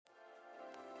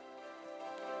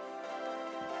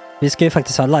Vi ska ju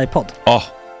faktiskt ha livepodd. Ja,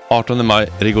 18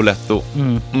 maj, Rigoletto.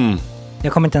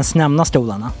 Jag kommer inte ens nämna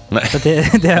stolarna. Nej. För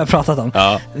det har jag pratat om.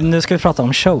 Ja. Nu ska vi prata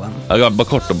om showen. Ja, bara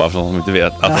kort då, bara för de som inte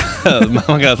vet.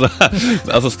 Man kan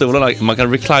alltså stolarna, man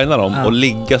kan reclina dem och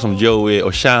ligga som Joey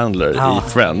och Chandler i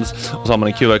Friends. Och så har man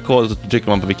en QR-kod och så trycker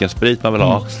man på vilken sprit man vill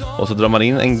ha. Och så drar man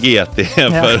in en GT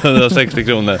för 160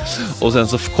 kronor. Och sen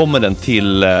så kommer den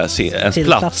till ens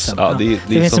plats. Ja, det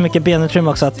finns så mycket benutrymme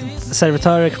också att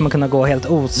servitörer kommer kunna gå helt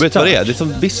ostört. Vet du vad det är? Det är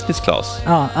som business class.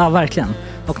 Ja, verkligen.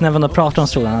 Och när man då pratar om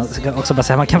stolarna så kan jag också bara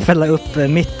säga att man kan fälla upp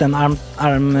mitten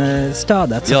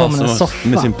armstödet så får man en soffa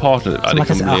med sin partner. Ja, det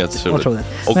kommer bli helt otroligt.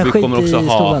 Och men vi kommer också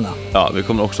stolarna. vi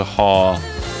kommer också ha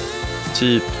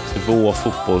typ 2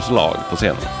 fotbollslag på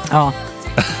scenen. Ja.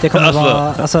 Det kommer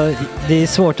vara, alltså det är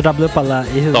svårt att rabbla upp alla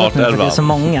i huvudet nu för det är så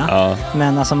många. Ja.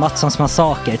 Men alltså Mattssons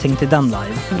massaker, tänk till den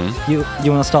live.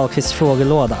 Jonas Dahlqvists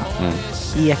frågelåda.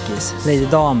 Ekis, Lady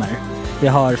Damer. Vi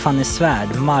har Fanny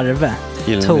Svärd, Marve,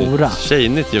 Tora.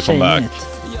 Tjejnytt gör comeback.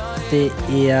 Det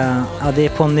är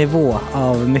på en nivå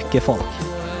av mycket folk.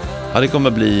 Ja, det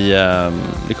kommer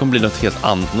bli något helt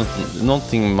annat.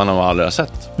 Någonting man har aldrig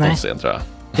sett på scen, tror jag.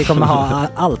 Vi kommer ha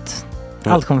allt.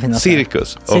 Allt kommer finnas.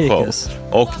 Cirkus.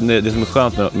 Och det som är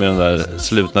skönt med de där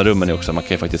slutna rummen är också att man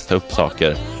kan ju faktiskt ta upp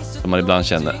saker som man ibland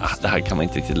känner det här kan man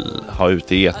inte riktigt ha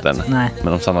ute i etern. Nej.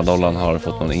 Men om Sanna Dollan har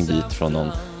fått någon invit från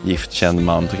någon giftkänd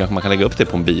man så kanske man kan lägga upp det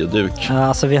på en bioduk. Ja,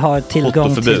 alltså vi har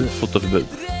tillgång till fotoförbud.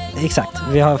 Exakt,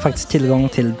 vi har faktiskt tillgång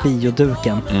till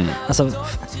bioduken. Alltså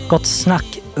gott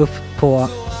snack upp på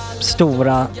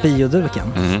stora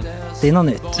bioduken. Det är något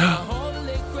nytt.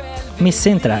 Missa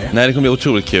inte det här. Nej, det kommer bli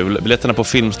otroligt kul. Biljetterna på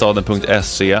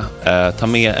filmstaden.se. Ta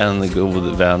med en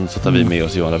god vän så tar vi med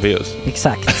oss Johan Rabaeus.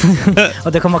 Exakt.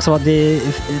 Och det kommer också vara det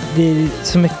är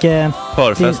så mycket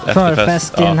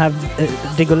förfest i den här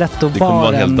Rigoletto-baren. Det kommer vara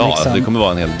en hel dag. Liksom. Det kommer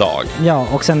vara en hel dag. Ja,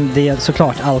 och sen det är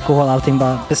såklart alkohol, allting.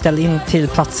 Bara beställ in till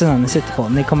platserna ni sitter på.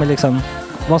 Ni kommer liksom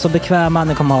vara så bekväma,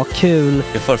 ni kommer ha kul.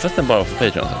 Är förfesten bara för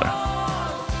Patreon eller?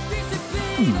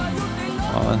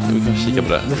 Ja, vi kan kika på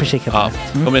det. Vi får kika på det.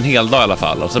 Det kommer en hel dag i alla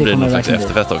fall. Och så blir det någon slags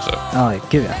efterfest också. Ja,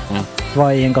 gud ja.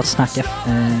 Vad är en gott snack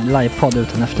livepodd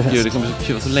utan efterfest? Gud, det kommer bli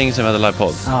kul. Så länge sedan vi hade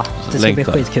livepodd. Ja, det ska bli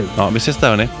skitkul. Ja, vi ses där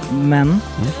hörni. Men,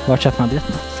 vart köper man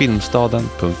biljetterna?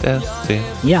 Filmstaden.se.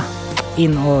 Ja,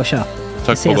 in och köp.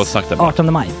 Tack på gott snack där.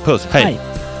 18 maj. Puss, hej.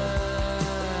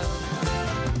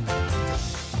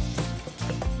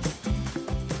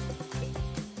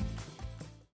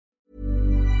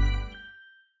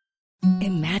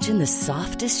 Imagine the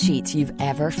softest sheets you've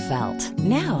ever felt.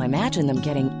 Now imagine them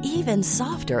getting even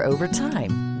softer over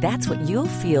time. That's what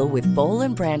you'll feel with Boll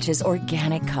 & Branch's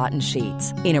organic cotton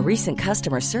sheets. In a recent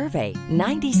customer survey,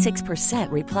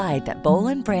 96% replied that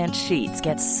Boll & Branch sheets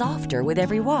get softer with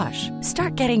every wash.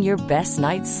 Start getting your best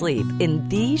night's sleep in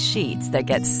these sheets that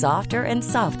get softer and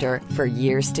softer for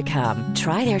years to come.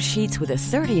 Try their sheets with a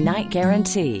 30-night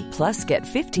guarantee. Plus, get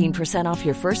 15% off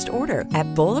your first order at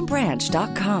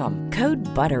bollandbranch.com. Code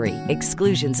BUTTERY.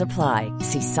 Exclusions apply.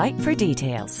 See site for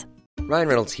details. Ryan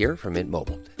Reynolds here from Mint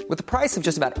Mobile. With the price of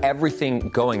just about everything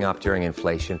going up during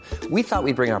inflation, we thought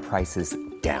we'd bring our prices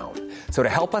down. So to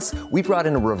help us, we brought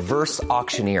in a reverse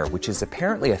auctioneer, which is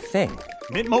apparently a thing.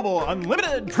 Mint Mobile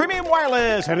Unlimited Premium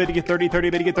Wireless. How to get 30,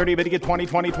 30, bit to get 30, bit to get 20,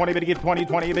 20, 20, bit to get 20,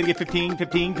 20, bit to get 15,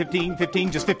 15, 15,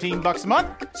 15, just $15 a month?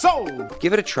 Sold!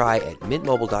 Give it a try at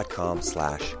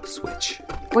mintmobile.com/switch.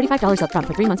 $45 up front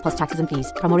for 3 months plus taxes and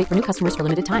fees. Promo rate for new customers for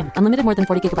limited time. Unlimited more than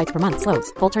 40 gigabytes per month.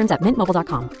 Slows full terms at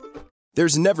mintmobile.com.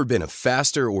 There's never been a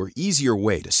faster or easier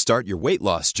way to start your weight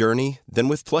loss journey than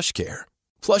with PlushCare.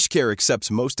 PlushCare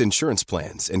accepts most insurance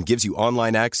plans and gives you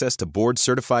online access to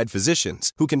board-certified physicians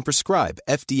who can prescribe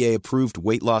FDA-approved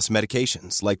weight loss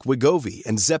medications like Wegovy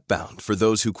and Zepbound for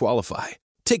those who qualify.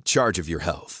 Take charge of your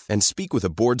health and speak with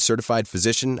a board-certified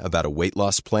physician about a weight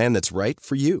loss plan that's right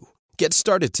for you. Get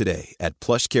started today at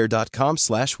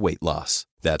plushcare.com/weightloss.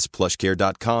 That's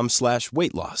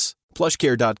plushcare.com/weightloss.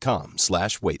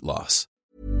 plushcare.com/weightloss.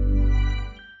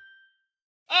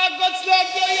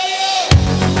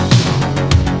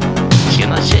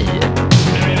 Tjena tjejer.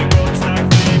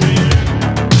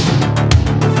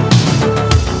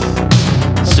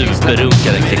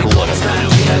 Superrunkare Gregor.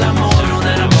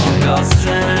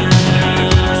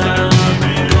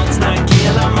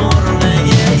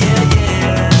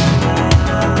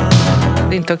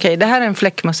 Det är inte okej. Det här är en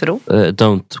fläckmussero.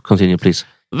 Don't continue please.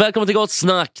 Välkommen till Gott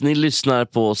Snack. Ni lyssnar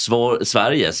på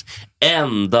Sveriges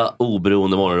enda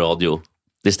oberoende morgonradio.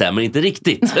 Det stämmer inte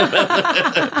riktigt.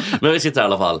 Men vi sitter i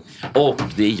alla fall. Och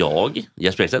det är jag,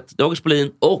 Jesper Ekstedt, August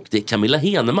Bolin och det är Camilla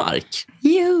Henemark.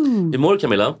 Hur mår du,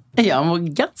 Camilla? Jag mår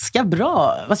ganska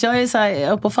bra. Fast jag är så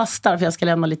här uppe och fastar för jag ska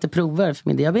lämna lite prover för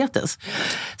min diabetes.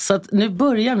 Så att nu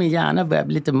börjar min hjärna bli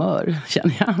lite mör,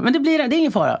 känner jag. Men det är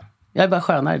ingen fara. Jag är bara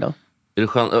skönare idag. Är du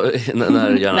skön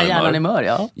när hjärnan är mör,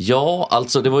 ja. Ja,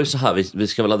 alltså det var ju så här, vi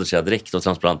ska väl adressera direkt och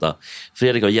transparenta.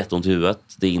 Fredrik har jätteont i huvudet,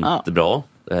 det är inte bra.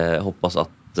 Hoppas att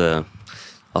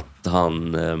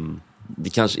han det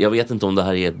kanske, jag vet inte om det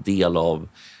här är en del av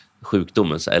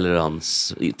sjukdomen eller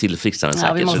hans tillfrisknande säkert.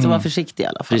 Ja, vi måste vara försiktiga i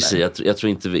alla fall. Precis, jag tror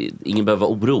inte ingen behöver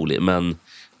vara orolig, men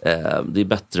det är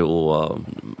bättre och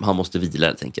han måste vila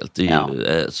helt enkelt. Det är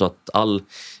ju, så att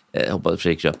hoppas att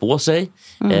Fredrik rör på sig.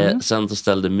 Sen så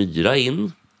ställde Myra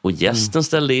in och gästen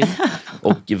ställde in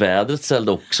och vädret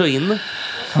ställde också in.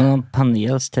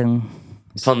 Panelen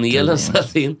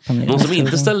ställde in. Någon som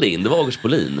inte ställde in, det var August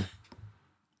Bolin.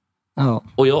 Ja.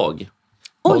 Och jag.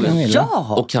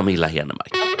 Och Camilla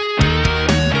Henemark.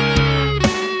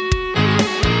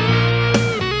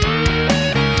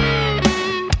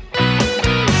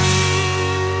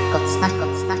 Gott snack.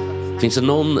 Finns det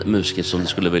någon musiker som du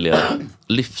skulle vilja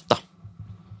lyfta?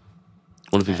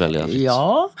 Om du fick välja.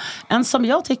 Ja, en som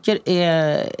jag tycker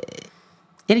är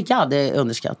Eric Gadd är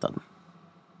underskattad.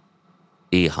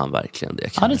 Är han verkligen det?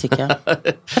 Ja, det tycker jag.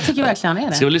 Jag tycker verkligen han är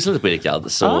det. Ska vi lyssna lite på Eric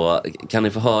Gadd så kan ni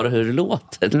få höra hur det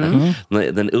låter.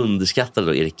 Den underskattade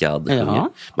då Eric Gadd. Men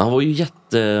han var ju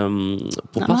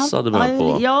jättepåpassad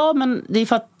på. Ja, men det är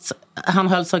för att han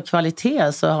höll så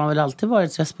kvalitet så har han väl alltid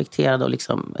varit respekterad och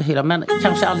liksom hyllad. Men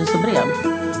kanske aldrig så bred.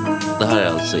 Det här är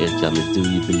alltså Eric Gadd med Do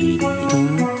You Believe Me?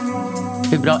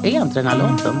 Hur bra är inte den här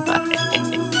låten?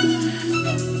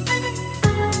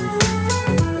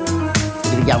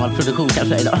 Lite gammal produktion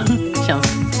kanske idag. Känns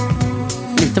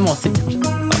lite mossigt kanske.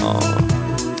 Ja.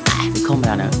 Nej, det kommer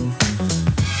här nu.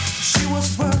 She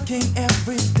was working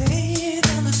every day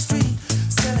down the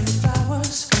street selling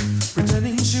flowers,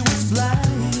 pretending she was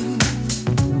blind.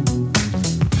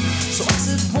 So I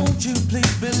said, won't you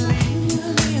please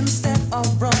believe me instead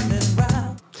of running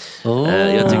round.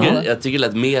 Jag tycker det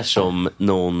lät mer som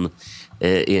någon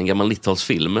i en gammal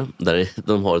 90-talsfilm där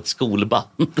de har ett skolband.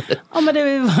 Ja, men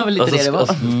det var väl lite det var.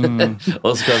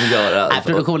 Och ska de göra... Nej,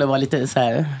 produktionen var lite så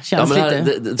här... Känns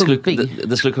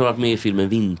det skulle kunna vara med i filmen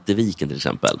Vinterviken till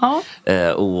exempel. Ja.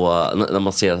 Och när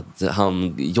man ser att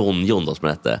han, John då som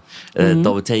hette,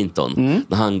 David Tainton,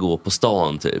 när han går på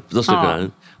stan typ, då skulle kunna...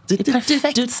 Det är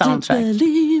perfekt soundtrack.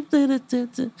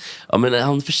 Ja, men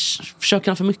han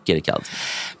försöker han för mycket, Rickard?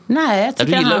 Nej,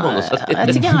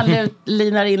 jag tycker han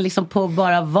linar in liksom på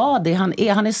bara vad det han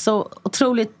är. Han är så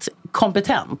otroligt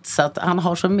kompetent så att han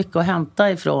har så mycket att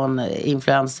hämta ifrån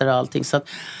influenser och allting. Så att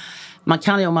man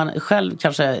kan ju, om man själv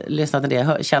kanske lyssnar till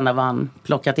det, känna vad han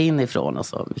plockat in ifrån och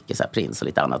så mycket så här Prince och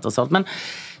lite annat och sånt. Men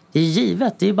det är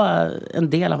givet, det är bara en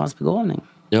del av hans begåvning.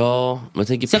 Ja, men jag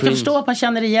tänker så jag kan förstå att man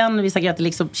känner igen vissa grejer, att det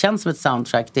liksom känns som ett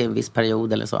soundtrack till en viss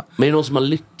period eller så. Men är det någon som har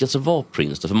lyckats att vara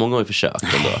Prince då? För många har ju försökt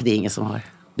ändå. Nej, det är ingen som har.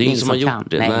 Det är ingen som har gjort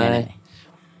det. Nej.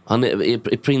 Han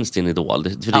är Prince din idol,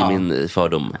 för det är min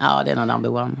fördom. Ja, det är någon number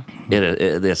one.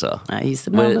 Är det så? Nej, he's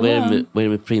the number one. Vad är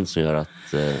det med Prince som gör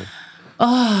att...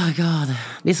 Oh god,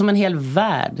 det är som en hel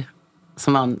värld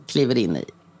som man kliver in i.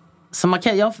 Så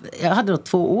jag hade då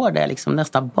 2 år där jag liksom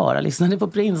nästan bara lyssnade på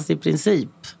Prince i princip.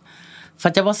 För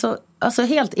att jag var så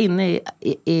helt inne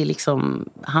i liksom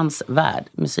hans värld,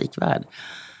 musikvärld.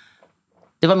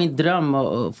 Det var min dröm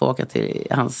att få åka till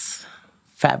hans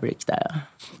Fabric där.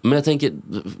 Men jag tänker,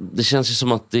 det känns ju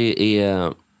som att det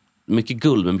är mycket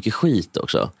guld men mycket skit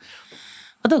också.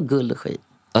 Vadå guld och skit?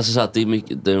 Alltså så att det är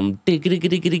mycket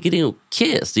och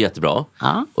Kiss, det är jättebra.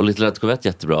 Ja. Och Little Red Corvette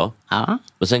jättebra. Ja.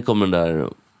 Och sen kommer den där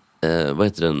vad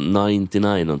heter den?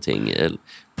 99 någonting.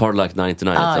 Part Like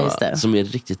 99 som är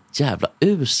riktigt jävla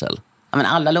usel. Ja, men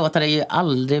alla låtar är ju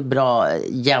aldrig bra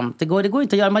jämt. Det går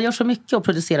inte att göra. Man gör så mycket och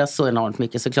producerar så enormt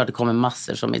mycket. Så klart det kommer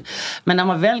massor som... Men när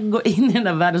man väl går in i den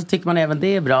där världen så tycker man även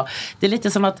det är bra. Det är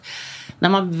lite som att när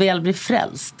man väl blir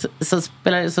frälst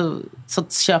så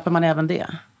köper man även det.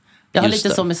 Jag har lite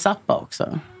så med Zappa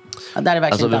också. Ja, där är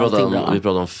verkligen vi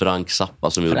pratade om Frank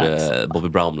Zappa som gjorde Bobby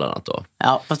Brown bland annat då.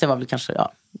 Ja, fast det var väl kanske...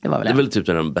 Ja. Det är väl typ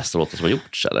den bästa låten som har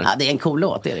gjorts, eller? Ja, det är en cool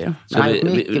låt, det är det ju.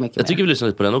 Jag tycker vi lyssnar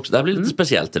lite på den också. Det här blir lite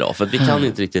speciellt idag, för att vi kan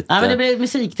inte riktigt... Ja, men det blir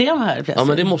musiktema här plötsligt. Ja,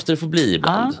 men det måste det få bli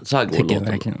ibland. Så här går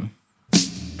låten.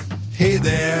 Hey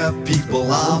there,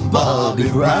 people, I'm Bobby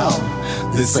Brown.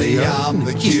 They say I'm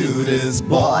the cutest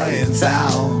boy in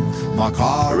town. My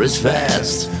car is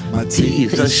fast, my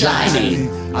teeth are shiny.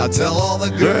 I tell all the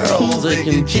girls they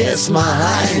can kiss my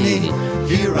hiney.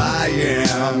 Here I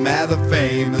am at a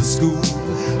famous school.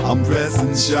 I'm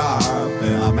dressing sharp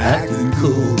and I'm acting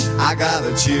cool. I got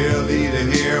a cheerleader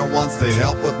here, wants to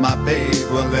help with my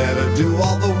paper. Let her do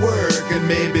all the work and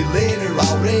maybe later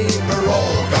I'll rape her.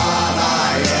 Oh God,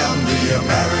 I am the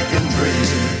American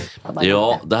dream.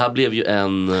 Ja, det här blev ju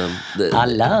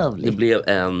det blev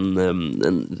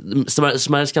en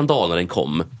smärre skandal när den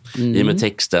kom i och med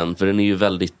texten, för den är ju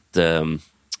väldigt den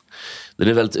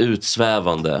är väldigt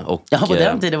utsvävande och på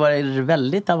den tiden var det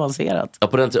väldigt avancerat. Ja,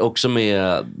 på den tiden också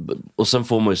med, och sen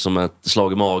får man ju som ett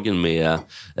slag i magen med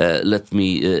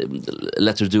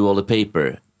let her do all the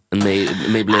paper.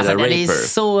 Maybe alltså, a raper. Det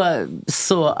är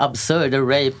så absurd,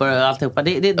 raper och alltihopa.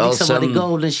 Det är liksom sen, the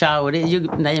golden shower, det är you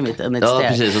name it and it's there.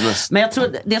 Precis, men jag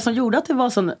tror det som gjorde att det var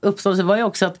sån uppståndelse var ju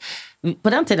också att på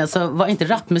den tiden så var inte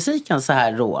rapmusiken så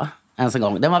här rå ens en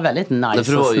gång. Den var väldigt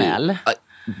nice och snäll.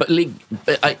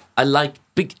 I like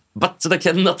big butts that I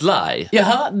cannot lie.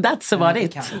 Ja, that's about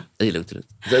it. Det är lugnt.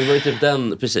 Det var ju typ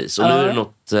den, precis. Och nu är det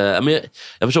något, men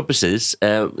jag förstår precis.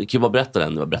 Jag kan ju bara berätta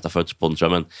den, jag berättade förut på den,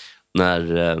 tror jag, men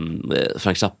när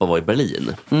Frank Zappa var i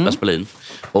Berlin, Västberlin,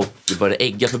 och började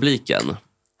ägga publiken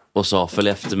och sa följ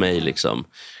efter mig liksom.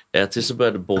 Tills så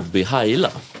började Bobby heila.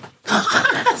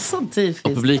 Så typiskt.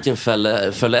 Och publiken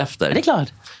följde efter. Det är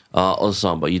klart. Ja, och så sa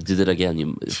han bara, you did it again,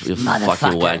 you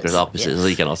fucking wankers. Ja, precis. Och så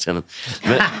gick han av scenen.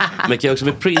 Men kan jag också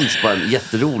med Prince, bara en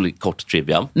jätterolig kort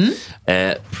trivia.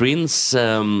 Prince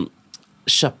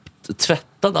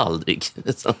tvättade aldrig.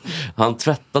 Han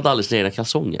tvättade aldrig sina egna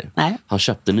kalsonger. Nej. Han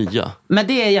köpte nya. Men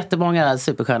det är jättemånga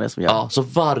superstjärnor som gör. Ja, så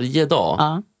varje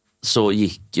dag så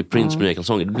gick Prince med nya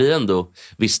kalsonger. Det blir ändå,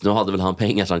 visst, nu hade väl han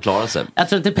pengar så han klarade sig. Jag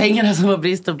tror inte pengarna som var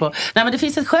bristen på. Nej, men det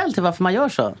finns ett skäl till varför man gör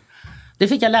så. Det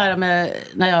fick jag lära mig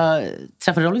när jag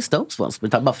träffade Rolling Stones once,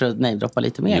 bara för att namedroppa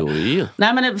lite mer. Jo.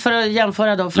 Nej, men för att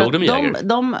jämföra då,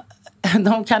 för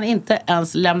de kan inte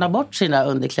ens lämna bort sina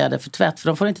underkläder för tvätt, för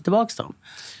de får inte tillbaka dem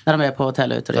när de är på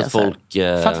hotell och ute och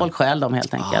reser. För att folk stjäl dem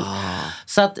helt enkelt.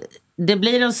 Så att det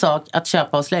blir en sak att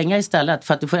köpa och slänga istället,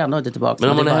 för att du får ändå inte tillbaka. Men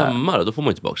om man är hemma då får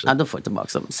man ju tillbaka. Ja, då får du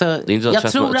tillbaka dem. Så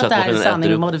jag tror att det här är en sanning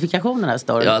med modifikationen här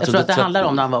står. Jag tror att det handlar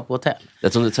om när han var på hotell.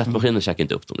 Jag tror att tvättmaskinen käkar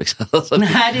inte upp dem liksom.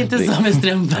 Nej, det är inte så med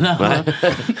strumporna.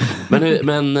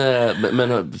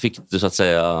 Men fick du så att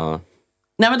säga...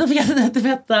 Nej, men då fick jag inte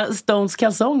tvätta Stones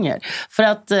kalsonger. För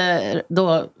att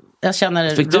då, jag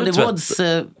känner Ronnie Woods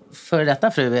för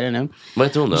detta fru är det nu. Vad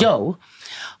heter hon då? Joe.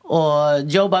 Och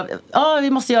Joe bara, vi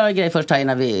måste göra en grej först här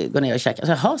innan vi går ner och käkar.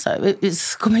 Så jaha, så här, vi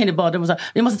kom in i badrummet och sa,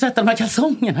 vi måste tvätta de här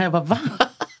kalsongerna. Jag bara, va?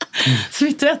 Så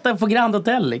vi tvättar på Grand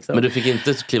Hotel liksom. Men du fick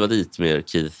inte kliva dit med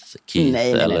Keith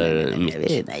nej, eller Mick?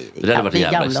 Nej. Det hade varit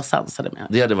en gamla sansade med.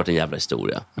 Det hade varit en jävla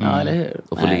historia. Ja, eller hur?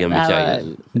 Och få ligga med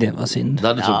Kajl. Det var synd.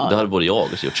 Det hade både jag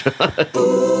och gjort.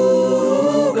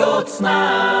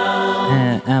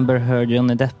 Amber Heard,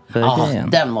 Johnny Depp.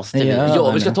 Den måste vi.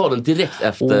 Ja, vi ska ta den direkt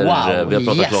efter vi har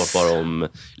pratat klart bara om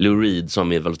Lou Reed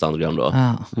som är väldigt androgram då.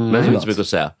 Men det är inte så mycket att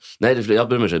säga. Nej, jag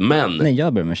ber om ursäkt. Men... Nej,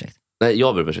 jag ber om ursäkt. Nej,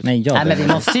 jag ber om ursäkt. Nej, men vi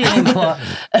måste ju in på...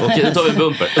 Okej, nu tar vi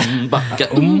bumper. Backa.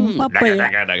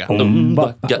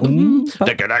 Backa.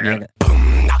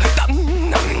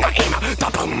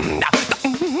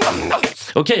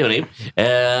 Okej, hörni.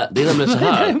 Det är nämligen så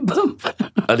här.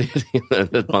 Ja, det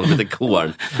är ett band som heter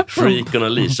Korn. Freak on a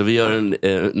Leash. Så vi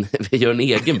gör en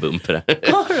egen bumper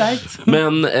här. All right.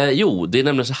 Men det är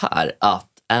nämligen så här att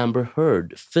Amber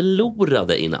Heard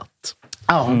förlorade i natt.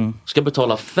 Ska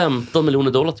betala $15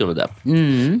 miljoner till Johnny Depp.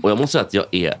 Och jag måste säga att jag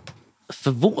är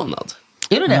förvånad.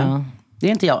 Är du det? Det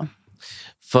är inte jag.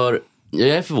 För jag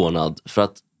är förvånad för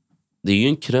att det är ju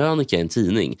en krönika i en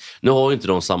tidning. Nu har ju inte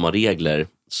de samma regler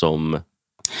som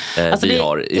vi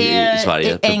har i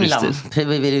Sverige. I England.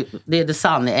 Det är The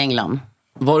Sun i England.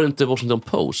 Var det inte Washington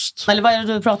Post? Eller vad är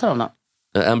det du pratar om då?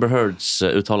 Amber Heards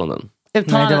uttalanden. Nej,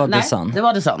 det var The Sun. Det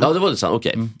var The Sun. Ja, det var The Sun,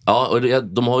 okej. Ja, och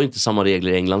de har ju inte samma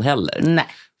regler i England heller. Nej.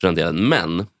 För den delen.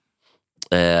 Men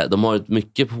de har ett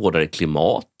mycket hårdare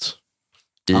klimat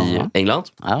i England.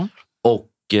 Ja. Och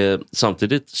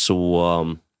samtidigt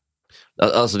så...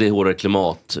 Alltså det är hårdare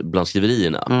klimat bland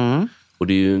skriverierna. Och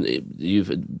det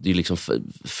är liksom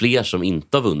fler som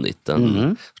inte har vunnit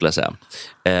än, skulle jag säga.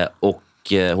 Och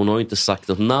hon har ju inte sagt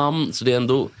något namn, så det är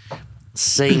ändå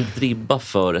sänkt ribba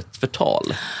för ett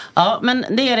förtal. Ja, men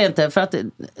det är det inte. För att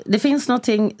det finns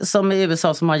någonting som i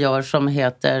USA som man gör som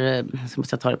heter, så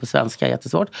måste jag ta det på svenska,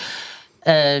 jättesvårt.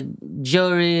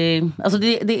 jury, alltså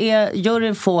det är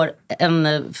juryn får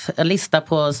en lista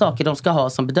på saker de ska ha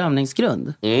som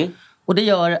bedömningsgrund. Och det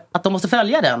gör att de måste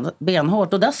följa den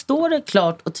benhårt. Och där står det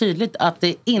klart och tydligt att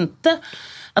det inte,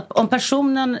 att om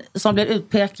personen som blir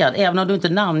utpekad, även om du inte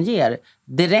namnger,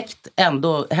 direkt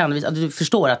ändå hänvisar att du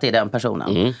förstår att det är den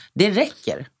personen. Det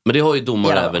räcker. Men det har ju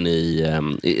domare även i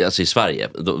Sverige.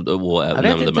 Jag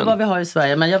vet inte vad vi har i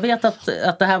Sverige, men jag vet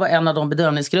att det här var en av de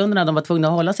bedömningsgrunderna de var tvungna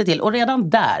att hålla sig till. Och redan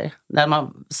där, när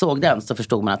man såg den, så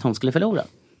förstod man att hon skulle förlora.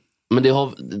 Men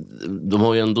de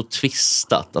har ju ändå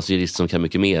tvistat, alltså jurister som kan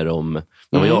mycket mer om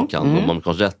vad jag kan, om man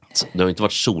kan rätt. Det har inte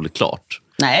varit solklart.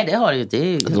 Nej, det har det ju inte.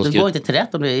 Det går inte till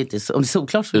rätt om det är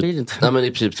solklart, så blir det inte. Nej, men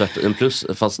i princip tvärtom. En plus,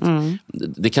 fast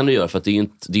det kan du göra för att det är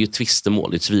ju ett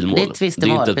tvistemål, det är ett civilmål. Det är ett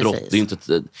tvistemål, det är inte ett brott, det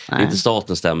är inte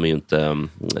staten stämmer ju inte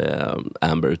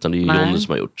Amber, utan det är ju Johnny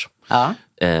som har gjort. Ja.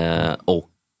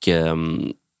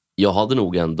 Jag hade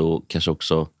nog ändå kanske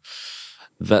också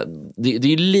det är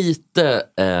ju lite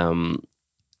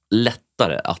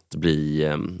lättare att bli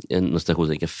en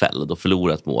stationstecken fälld och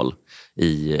förlora ett mål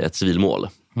i ett civilmål.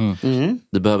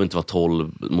 Det behöver inte vara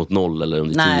 12-0 eller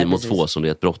om det är 10-2 som det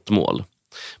är ett brottmål.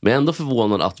 Men jag är ändå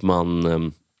förvånad att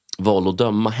man valde att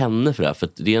döma henne för det här, för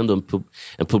det är ändå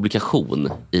en publikation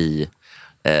i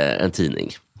en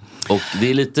tidning. Och det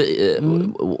är lite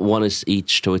one is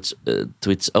each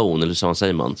to its own, eller så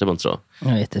säger man inte så?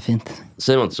 Ja, jättefint.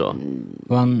 Säger man inte så?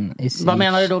 Vad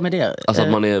menar du då med det? Alltså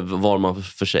att man är var man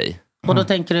för sig. Och då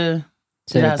tänker du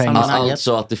i det här sammanhanget?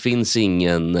 Alltså att det finns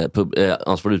ingen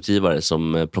ansvarig utgivare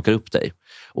som plockar upp dig.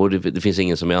 Och det finns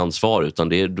ingen som är ansvarig, utan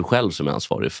det är du själv som är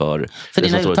ansvarig för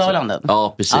dina uttalanden.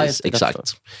 Ja, precis,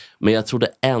 exakt. Men jag trodde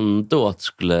ändå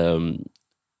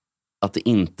att det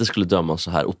inte skulle dömas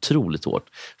så här otroligt hårt.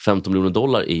 $15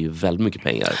 miljoner är ju väldigt mycket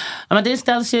pengar. Ja, men det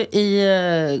ställs ju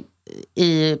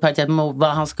i paritet mot vad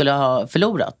han skulle ha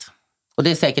förlorat. Och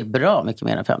det är säkert bra mycket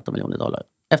mer än $15 miljoner.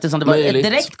 Eftersom det var ett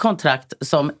direkt kontrakt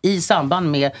som i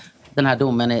samband med den här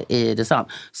domen i Desan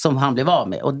som han blev av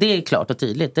med. Och det är klart och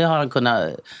tydligt. Det har han kunnat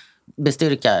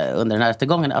bestyrka under den här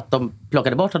rättegången, att de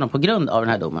plockade bort honom på grund av den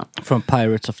här domen. Från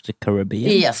Pirates of the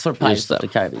Caribbean. Yes, for Pirates of the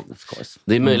Caribbean, of course.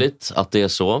 Det är möjligt att det är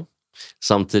så.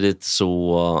 Samtidigt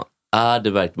så är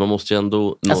det verkligen, man måste ju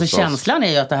ändå alltså känslan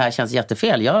är ju att det här känns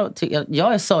jättefel.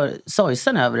 Jag är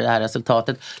sorgsen över det här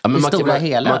resultatet. Ja, men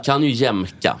hela. Man kan ju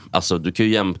jämka. Alltså du kan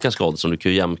ju jämka skador som du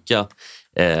kan ju jämka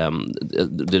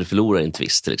det du förlorar i en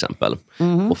tvist till exempel.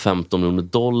 Och $15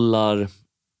 miljoner,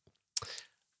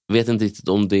 vet inte riktigt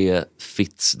om det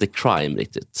fits the crime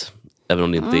riktigt. Även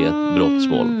om det inte är ett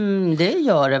brottsmål. Det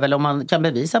gör det väl om man kan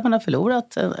bevisa att man har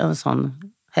förlorat en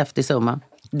sån häftig summa.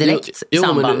 Direkt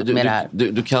samband med det här.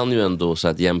 Du kan ju ändå så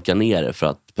att jämka ner det för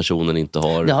att personen inte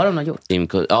har... Det har de nog gjort.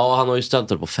 Ja, han har ju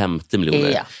ställt på 50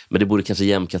 miljoner. Ja. Men det borde kanske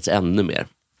jämkats ännu mer.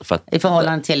 För att, i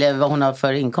förhållande till vad hon har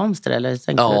för inkomster, eller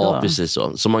tänker du då? Ja, precis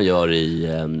så. Som man gör i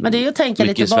men det är ju att tänka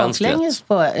lite baklänges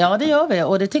på... Ja, det gör vi.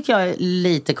 Och det tycker jag är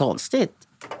lite konstigt.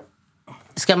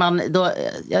 Ska man då...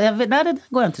 nej, det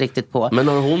går jag inte riktigt på. Men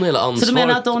har hon hela ansvaret... Så du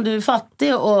menar att om du är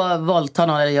fattig och våldtar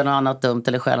någon eller gör något annat dumt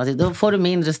eller skäl, då får du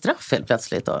mindre straff helt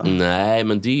plötsligt då? Nej,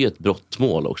 men det är ju ett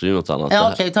brottmål också. Det är något annat.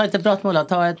 Ja, okej. Ta inte ett brottmål,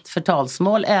 ta ett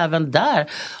förtalsmål även där.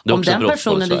 Om den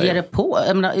personen du ger det på...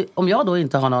 om jag då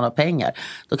inte har några pengar,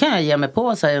 då kan jag ge mig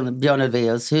på säger Björn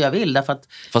Ulvaeus hur jag vill. Därför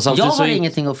att jag har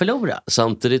ingenting att förlora.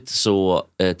 Samtidigt så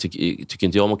tycker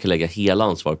inte jag man kan lägga hela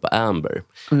ansvaret på Amber.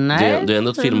 Nej. Det är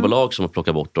ändå ett filmbolag som har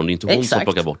plockat bort dem. Det är inte hon som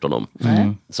plockar bort honom.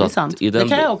 Så det är sant. Det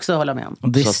kan jag också hålla med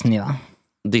om. Disney, va?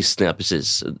 Disney,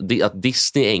 precis. Att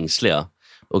Disney är ängsliga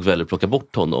och väljer att plocka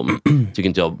bort honom tycker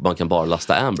inte jag man kan bara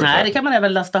lasta Amber. Nej, det kan man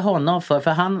även lasta honom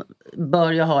för han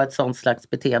bör ju ha ett sånt slags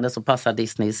beteende som passar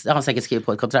Disneys, han har säkert skrivit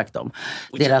på ett kontrakt om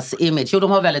deras image. Jo,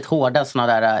 de har väldigt hårda såna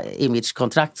där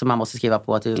imagekontrakt som man måste skriva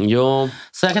på. Ja.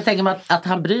 Så jag kan tänka mig att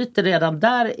han bryter redan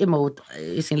där emot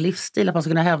i sin livsstil, att man ska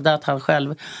kunna hävda att han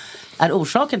själv är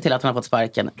orsaken till att han har fått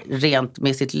sparken rent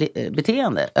med sitt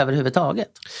beteende överhuvudtaget.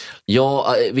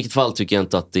 Ja, i vilket fall tycker jag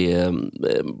inte att det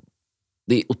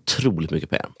är otroligt mycket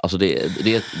pengar. Alltså men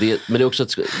det är också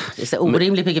det är så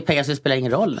orimligt mycket pengar så det spelar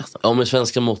ingen roll. Alltså. Ja, med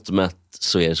svenska mått mätt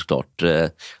så är det såklart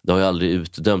det har ju aldrig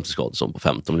utdömt skadestånd på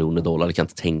 $15 miljoner. Det kan jag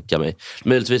inte tänka mig.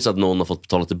 Möjligtvis att någon har fått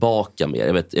betala tillbaka mer.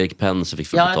 Jag vet, Erik Penser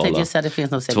fick betala jag tänker att det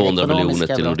finns något 200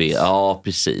 miljoner till och det. Ja,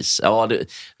 precis. Ja,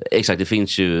 exakt, det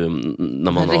finns ju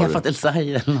när man har... Refat El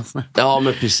Sayed eller något sånt. Ja,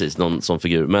 men precis, någon sån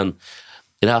figur. Men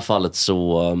i det här fallet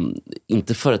så,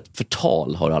 inte för ett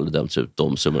förtal har det aldrig dömts ut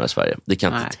de summorna i Sverige. Det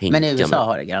kan jag inte tänka mig. Men i USA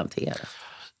har det garanterat.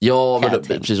 Ja, men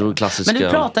precis som klassiska... Men du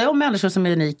pratar ju om människor som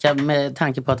är unika med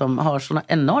tanke på att de har såna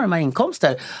enorma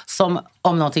inkomster som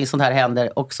om någonting sånt här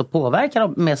händer också påverkar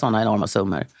dem med såna enorma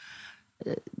summor.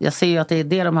 Jag ser ju att det är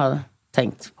det de har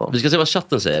tänkt på. Vi ska se vad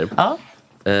chatten säger. Ja.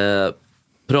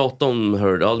 Prata om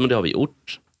Heard, ja men det har vi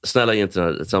gjort. Snälla ge inte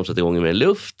den här samsättningen med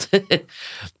luft.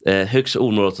 Högst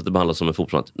omoraliskt att det behandlas som en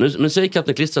fotbollsmatch. Men säger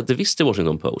Kapten Klister att det visste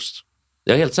Washington Post.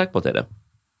 Jag är helt säker på att det är det.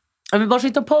 Men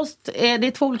Washington Post, det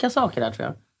är 2 olika saker där tror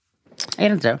jag. Är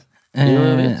det inte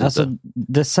det? Alltså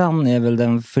The Sun är väl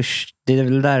den första. Det är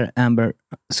väl där Amber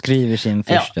skriver sin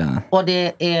första. Ja, och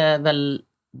det är väl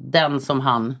den som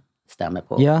han stämmer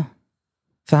på. Ja,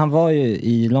 för han var ju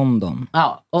i London.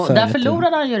 Ja, och där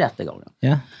förlorade han ju rättegången.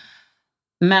 Ja.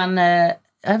 Men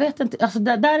jag vet inte, alltså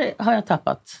där har jag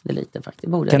tappat det lite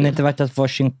faktiskt. Kan det inte varit att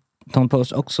Washington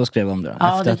Post också skrev om det?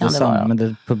 Ja, efter det kan att det vara. Men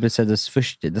det publicerades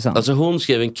först i december. Alltså hon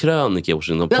skrev en krönika i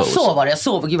Washington Post. Ja, så var det. Jag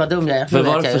såg, gud vad dum jag är. För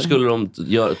varför skulle de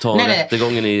ta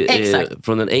rättegången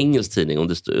från en engelsk tidning om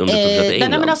det publicerades i England?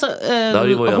 Nej, men alltså,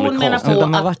 hon menar på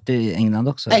de har varit i England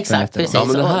också. Exakt, precis. Ja,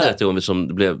 men den här rättegången som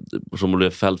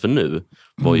blev fälld för nu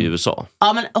var i USA.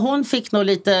 Ja, men hon fick nog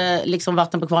lite liksom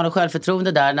vatten på kvarn och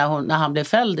självförtroende där när han blev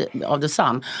fälld av The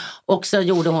Sun. Och så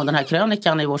gjorde hon den här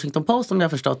krönikan i Washington Post om jag har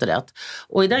förstått det rätt.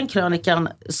 Och i den krönikan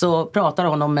så pratar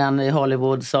hon om män i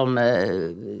Hollywood som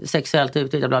sexuellt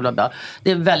utnyttjar bla bla bla.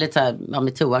 Det är väldigt så här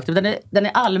MeToo-aktiv. Den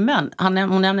är allmän.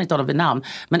 Hon nämner inte honom vid namn.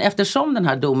 Men eftersom den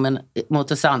här domen mot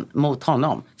The Sun, mot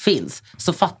honom finns,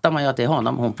 så fattar man ju att det är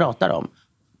honom hon pratar om.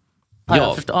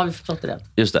 Har vi förstått det rätt?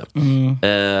 Just det.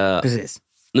 Precis.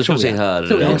 Nu ska vi se här.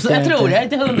 Jag tror det, jag är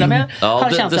inte 100 men ja,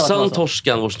 The Sun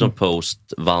torskan, Washington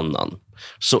Post vann han.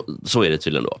 Så är det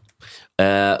tydligen då.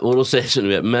 Och då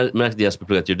säger jag nu, märkte Jesper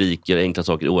pluggat juridik, gör enkla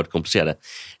saker oerhört komplicerade.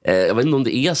 Jag vet inte om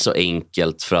det är så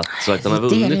enkelt för att han har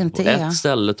vunnit på ett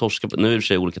ställe, torska, nu är det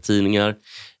sig olika tidningar.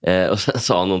 Och sen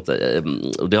sa han något,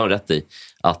 och det har han rätt i,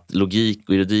 att logik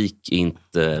och juridik är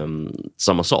inte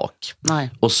samma sak. Nej.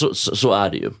 Och så är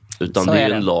det ju. Utan så det är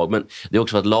ju en lag. Men det är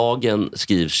också för att lagen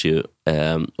skrivs ju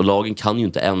och lagen kan ju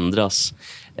inte ändras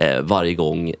varje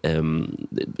gång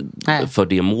för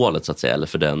det målet så att säga, eller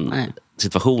för den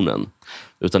situationen.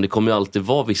 Utan det kommer ju alltid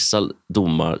vara vissa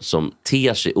domar som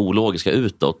ter sig ologiska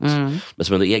utåt men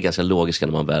som ändå är ganska logiska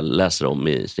när man väl läser dem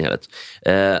i sin helhet.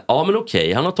 Ja men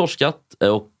okej, han har torskat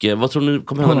och vad tror ni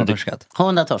kommer hända?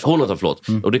 Hon har torskat. Förlåt.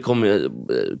 Och det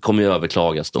kommer ju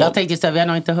överklagas då. Jag tänkte just det, vi har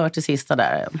nog inte hört det sista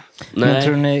där. Nej. Men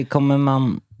tror ni,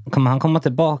 kommer han komma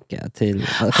tillbaka till...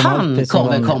 Han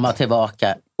kommer komma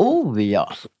tillbaka. Oh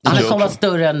ja. Han kommer vara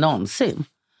större än någonsin.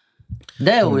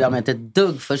 Det oroar jag mig inte ett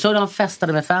dugg för. Så han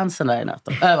festade med fansen där i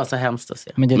natten. Det var så hemskt att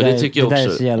se. Men det tycker jag också. Där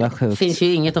är så jävla sjukt. Det finns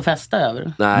ju inget att festa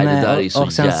över. Nej, det där är så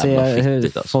och sen jävla ser hur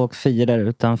fittigt, alltså. folk firar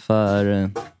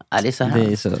utanför. Ja, det är så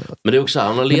hemskt. Men det är också,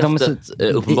 han har levt ett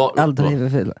uppenbart...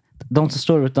 De som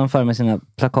står utanför med sina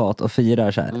plakat och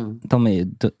firar så här,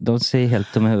 de ser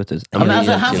helt dumma huvudet ut. Ja, men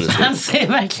alltså, han ser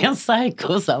verkligen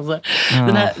psykos alltså.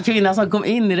 Den här kvinnan som kom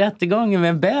in i rättegången med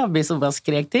en bebis och bara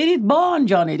skrek, det är ditt barn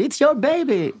Johnny, it's your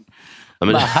baby. Ja,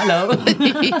 men... hallå.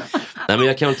 Nej, men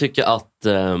jag kan väl tycka att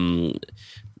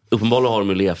uppenbarligen har de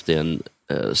ju levt i en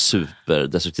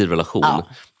superdestruktiv relation. Ja.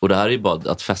 Och det här är ju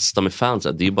bara att festa med fans. Det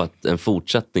är ju bara en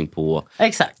fortsättning på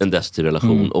en destruktiv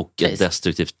relation och ett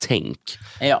destruktivt tänk.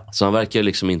 Ja. Så han verkar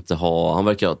liksom inte ha... Han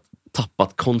verkar ha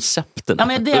tappat koncepten. Ja,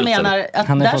 men det jag menar att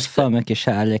han har fått för mycket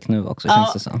kärlek nu också,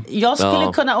 känns det som. Jag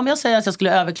skulle kunna, om jag säger att jag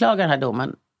skulle överklaga den här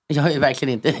domen, jag är ju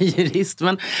verkligen inte jurist,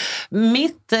 men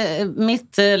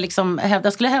mitt liksom,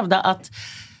 jag skulle hävda att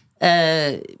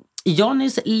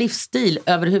Johnnys livsstil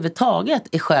överhuvudtaget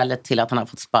är skälet till att han har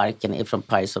fått sparken från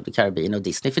Pirates of the Caribbean och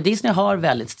Disney. För Disney har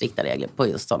väldigt strikta regler på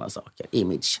just sådana saker,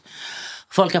 image.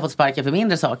 Folk har fått sparken för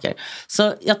mindre saker.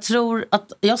 Så jag tror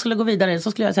att jag skulle gå vidare,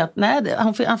 så skulle jag säga att nej,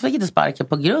 han fick inte sparken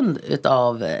på grund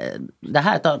av det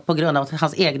här, utan på grund av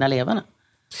hans egna levande.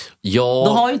 Ja.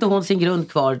 Då har ju inte hon sin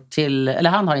grund kvar till, eller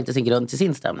han har inte sin grund till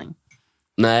sin stämning.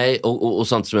 Nej, och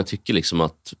samtidigt som jag tycker liksom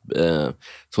att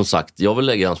som sagt, jag vill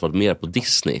lägga ansvaret mer på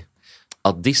Disney.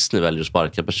 Att Disney väljer att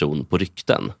sparka person på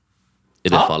rykten i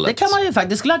det fallet. Det kan man ju faktiskt,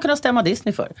 det skulle jag kunna stämma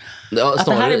Disney för. Ja, att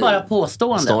det här är bara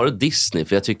påstående. Snarare Disney,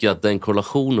 för jag tycker att den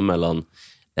korrelationen mellan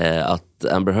att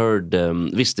Amber Heard,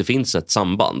 visst det finns ett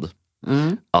samband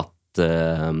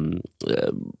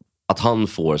att han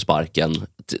får sparken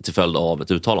till följd av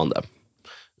ett uttalande.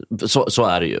 Så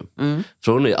är det ju.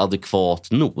 Frågan är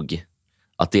adekvat nog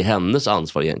att det är hennes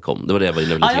ansvar egentligen. Det var det jag var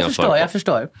inne på. Jag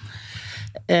förstår.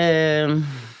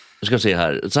 Jag ska se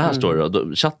här. Så här står det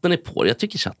då. Chatten är på. Jag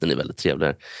tycker chatten är väldigt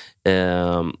trevlig.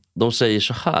 De säger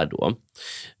så här då.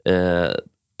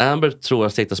 Amber tror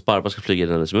att stekta sparvar ska flyga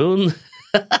i hennes mun.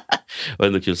 Och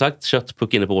ändå kul sagt.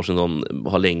 Köttpuck inne på Washington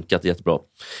har länkat jättebra.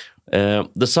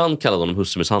 The Sun kallade honom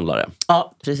husmisshandlare.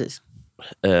 Ja, precis.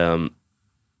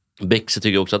 Bexi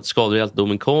tycker också att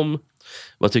skadedomen kom.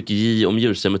 Vad tycker J om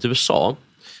djursystemet i USA?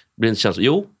 Blir inte känsla.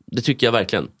 Jo, det tycker jag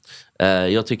verkligen.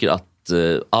 Jag tycker att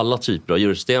alla typer av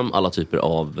djursystem, alla typer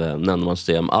av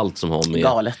nämndemannssystem, allt som har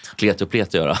med klet och plet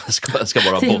att göra ska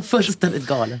vara bort. Det är fullständigt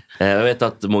galet. Jag vet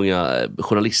att många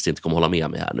journalister inte kommer hålla med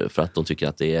mig här nu för att de tycker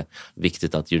att det är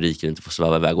viktigt att juridiken inte får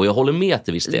sväva iväg. Och jag håller med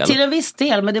till viss del. Till en viss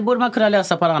del, men det borde man kunna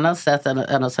lösa på ett annat sätt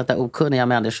än att sätta okunniga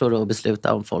människor och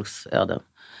besluta om folks öden.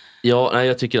 Ja, nej,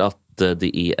 jag tycker att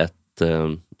det är ett...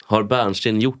 har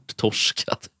Bernstein gjort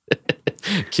torskat?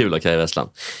 Kul av Kaj Westland.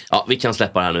 Ja, vi kan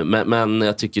släppa det här nu. Men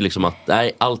jag tycker liksom att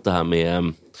allt det här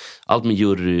med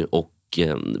jury och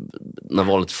när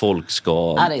vanligt folk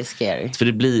ska... Ja, det är scary. För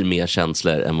det blir mer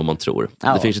känslor än vad man tror.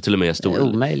 Ja, det finns ju till och med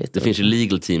omöjligt. Det finns ju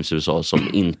legal teams i USA som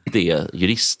inte är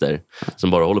jurister.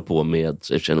 Som bara håller på med...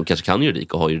 De kanske kan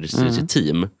juridik och har jurister i sitt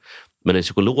team. Men det är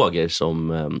psykologer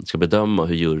som ska bedöma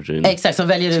hur juryn... Exakt, som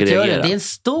väljer ut juryn. Det är en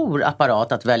stor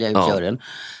apparat att välja ut juryn.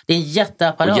 Det är en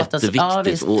jätteapparat. Och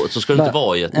jätteviktigt. Och så ska det inte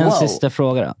vara En sista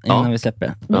fråga då, innan vi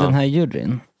släpper. Den här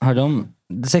juryn, har de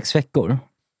 6 veckor,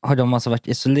 har de alltså varit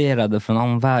isolerade från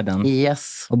omvärlden?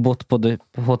 Yes. Och bott på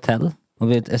hotell? Och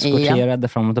blivit eskorterade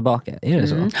fram och tillbaka. Är det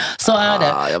så? Så är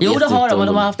det. Jo, det har de. Och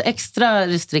de har haft extra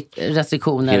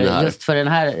restriktioner just för den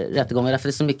här rättegången. Därför det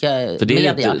är så mycket för det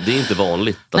är media. Det är inte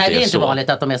vanligt att Nej, det är inte vanligt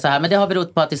att de är så här. Men det har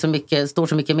berott på att det står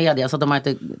så mycket media. Så att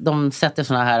de sätter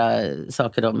såna här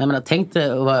saker. Jag menar, tänk dig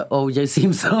att vara O.J.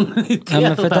 Simpson.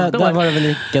 Men för där var det väl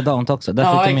likadant också.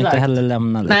 Där fick de inte heller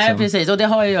lämna. Liksom. Nej, precis. Och det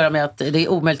har att göra med att det är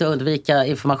omöjligt att undvika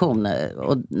information.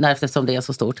 Och eftersom det är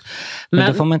så stort. Men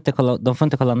de får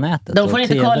inte kolla nätet. De får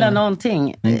inte kolla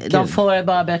någonting. De får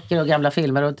bara böcker och gamla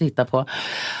filmer att titta på.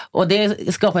 Och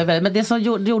det skapar ju väldigt... Men det som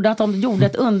gjorde att de gjorde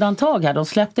ett undantag här, de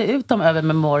släppte ut dem över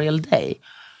Memorial Day.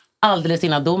 Alldeles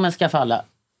innan domen ska falla.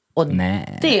 Och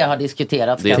det har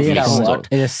diskuterats ganska hårt.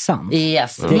 Är det sant?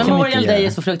 Yes. Memorial Day är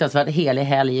så fruktansvärt helig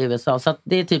helg i USA. Så att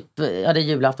det är typ, det är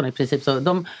julafton i princip. Så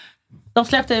de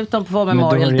släppte ut dem på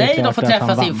Memorial Day. De får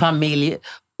träffa sin familj.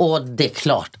 Och det är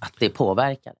klart att det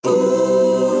påverkar.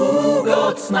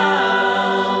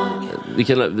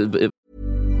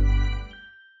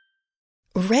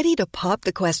 Ready to pop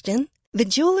the question? The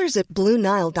jewelers at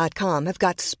BlueNile.com have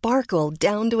got sparkle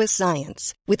down to a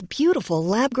science with beautiful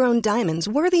lab-grown diamonds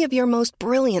worthy of your most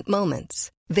brilliant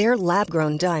moments. Their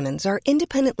lab-grown diamonds are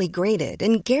independently graded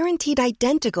and guaranteed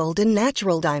identical to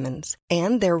natural diamonds,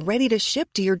 and they're ready to ship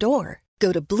to your door.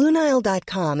 Go to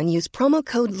BlueNile.com and use promo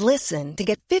code LISTEN to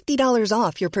get $50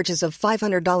 off your purchase of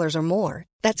 $500 or more.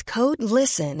 That's code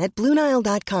LISTEN at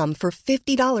BlueNile.com for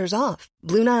 $50 off.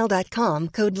 BlueNile.com,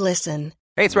 code LISTEN.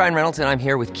 Hey, it's Ryan Reynolds, and I'm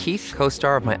here with Keith,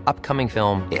 co-star of my upcoming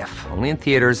film, If, only in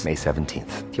theaters May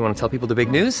 17th. Do you want to tell people the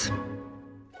big news?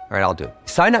 All right, I'll do it.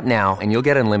 Sign up now and you'll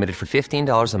get unlimited for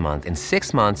 $15 a month and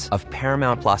 6 months of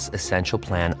Paramount Plus Essential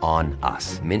Plan on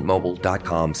us.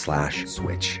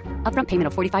 MintMobile.com/switch. Upfront payment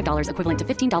of $45 equivalent to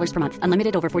 $15 per month.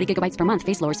 Unlimited over 40 gigabytes per month.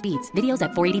 Face lower speeds. Videos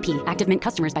at 480p. Active Mint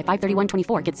customers by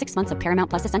 531.24 get 6 months of Paramount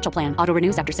Plus Essential Plan. Auto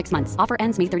renews after 6 months. Offer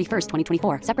ends May 31st,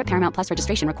 2024. Separate Paramount Plus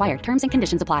registration required. Terms and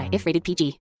conditions apply if rated PG.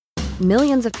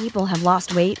 Millions of people have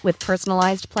lost weight with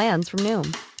personalized plans from Noom.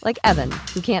 Like Evan,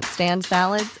 who can't stand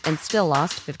salads and still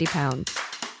lost 50 pounds.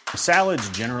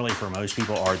 Salads generally for most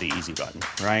people are the easy button,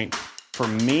 right? For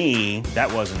me,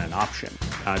 that wasn't an option.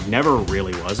 I never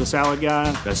really was a salad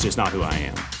guy. That's just not who I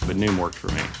am. But Noom worked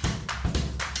for me.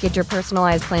 Get your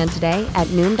personalized plan today at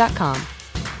Noom.com.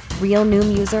 Real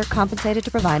Noom user compensated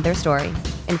to provide their story.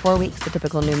 In 4 weeks, the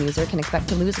typical Noom user can expect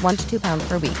to lose 1 to 2 pounds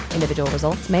per week. Individual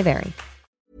results may vary.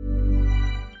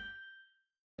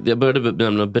 Jag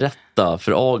började berätta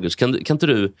för August. Kan inte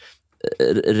du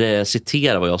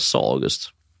recitera vad jag sa, August?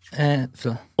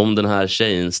 Om den här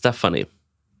tjejen, Stephanie.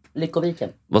 Lyckoviken.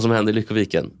 Vad som hände i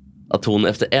Lyckoviken. Att hon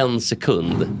efter 1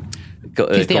 sekund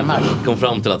kom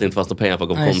fram till att det inte fanns några pengar på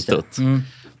kontot.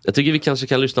 Jag tycker vi kanske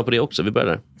kan lyssna på det också. Vi börjar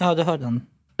där. Ja, du hör den.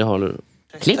 Jag har nu.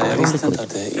 Jag visste inte att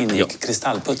det ingick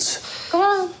kristallputs. Kom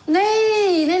on.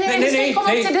 Nej. Kom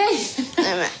till dig.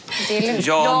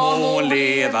 Jag må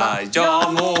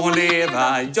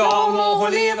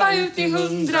leva ut i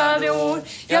 100 år.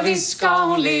 Ja, visst ska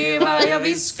hon leva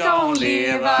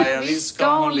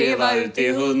ut i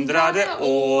 100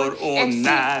 år. Och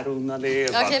när hon har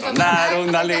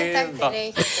levat,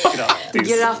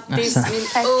 Grattis min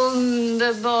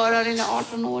underbara lilla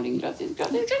 18-åring. Grattis.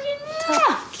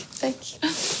 Tack.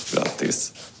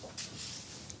 Grattis.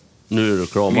 Nu är du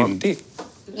kramad.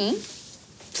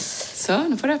 Så,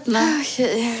 nu får du öppna.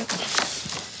 Okej.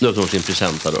 Nu öppnar hon sin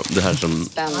present här då. Det här som...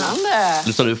 Spännande.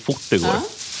 Lyssna hur fort det går. Ja.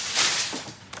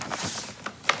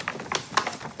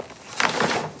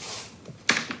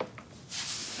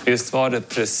 Visst var det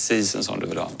precis en sån du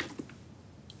vill ha?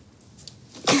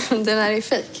 Den här är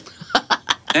fake.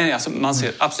 Nej, alltså man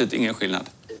ser absolut ingen skillnad.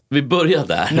 Vi börjar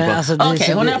där. Men alltså,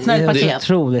 Okej, hon öppnar ett paket. Det är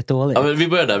otroligt dåligt. Ja, men vi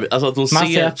börjar där. Alltså att hon man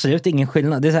ser absolut ingen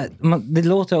skillnad. Det, är så här, det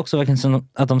låter också verkligen som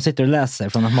att de sitter och läser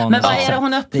från ett manus. Men vad är det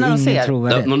hon öppnar och ser?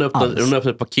 Hon öppnar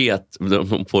ett paket där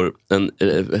hon får en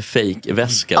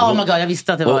fake-väska. Oh my God, jag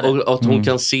visste att det var det. Och att hon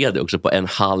kan se det också på en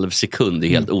halv sekund. Det är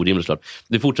helt orimligt klart.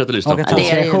 Vi fortsätter lyssna. Och att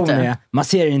hans reaktion är, man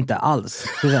ser det inte alls.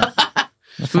 Det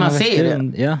är man ser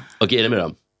det. Ja. Okej, är det med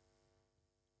då?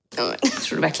 Jag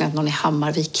tror verkligen att någon i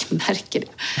Hammarvik märker det.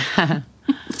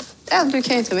 Ja, du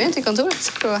kan ju ta med den till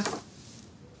kontoret. Prova.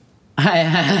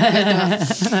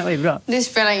 Det var ju bra. Det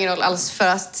spelar ingen roll alls för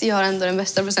att jag har ändå den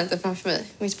bästa presenten framför mig.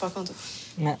 Mitt sparkonto.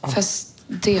 Fast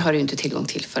det har du inte tillgång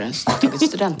till förrän du har tagit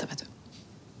studenten, vet du.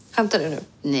 Skämtar du nu?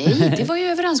 Nej, det var ju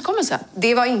överenskommelsen.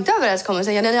 Det var inte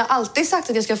överenskommelsen. Jag har alltid sagt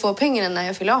att jag ska få pengarna när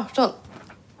jag fyller 18.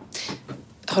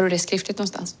 Har du det skriftligt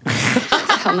någonstans?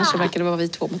 Annars så verkar det vara vi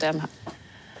två mot en här.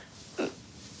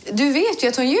 Du vet ju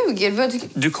att hon ljuger.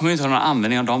 Du kommer ju inte ha någon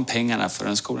användning av de pengarna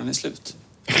förrän skolan är slut.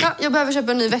 Ja, jag behöver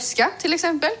köpa en ny väska till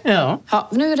exempel. Ja. Ja,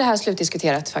 nu är det här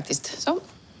slutdiskuterat faktiskt. Så.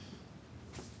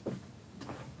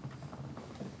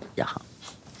 Jaha.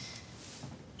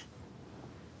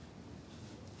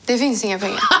 Det finns inga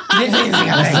pengar. Det finns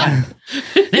inga pengar.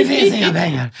 Det finns inga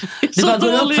pengar. Det bara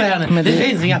går upp för henne. Men det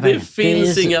finns inga pengar. Det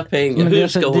finns inga pengar. Men hur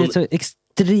ska hon... Det är så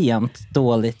extremt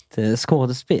dåligt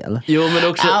skådespel. Jo,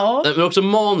 men också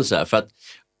manus här. För att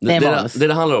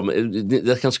det handlar om,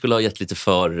 jag kanske skulle ha gett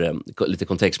lite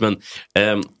kontext, men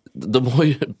de har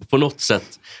ju på något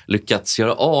sätt lyckats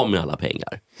göra av med alla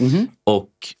pengar. Mm-hmm.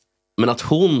 Men att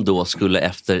hon då skulle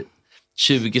efter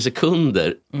 20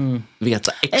 sekunder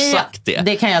veta exakt det.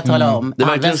 Det kan jag tala om. Det är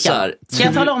verkligen så här. Ska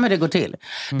jag tala om hur det går till?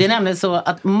 Det är nämligen så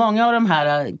att många av de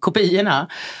här kopiorna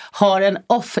har en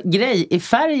off-grej i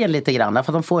färgen lite grann. För att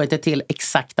de får inte till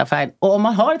exakta färgen. Och om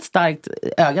man har ett starkt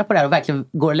öga på det här och verkligen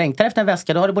går och längtar efter en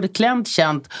väska, då har du både klämt,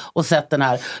 känt och sett den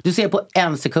här. Du ser på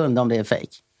 1 sekund om det är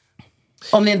fake.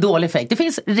 Om det är en dålig fake. Det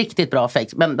finns riktigt bra fake,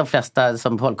 men de flesta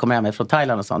som folk kommer hem med från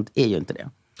Thailand och sånt är ju inte det.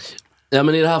 Ja,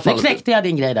 men i det här fallet... Nu knäckte jag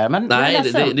din grej där. Men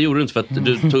nej, det gjorde du inte, för att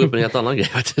du tog upp en helt annan grej.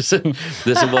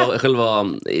 Det som var själva...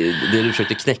 Det du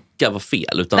försökte knäcka var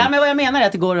fel. Utan... Nej, men vad jag menar är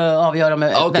att det går att avgöra om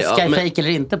väska är fake eller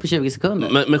inte på 20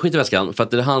 sekunder. Men skit i väskan, för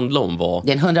att det handlar om vad...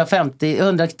 Det är en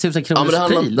 100 000 kronors men det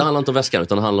handlar inte om väskan,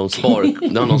 utan det handlar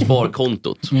om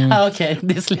sparkontot. Okej,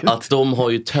 det är slut. Att de har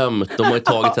ju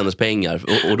tagit hennes pengar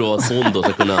och då att hon då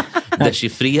ska kunna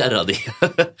dechiffrera det.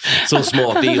 Så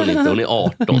smart är hon inte, hon är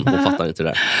 18, hon fattar inte det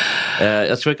där. Jag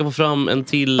ska försöka få fram en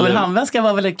till... Ja, men handväska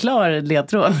var väl en klar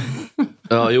ledtråd?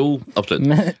 Ja, jo, absolut.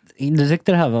 Men du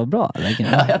tyckte det här var bra, eller?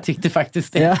 Ja, jag tyckte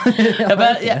faktiskt det.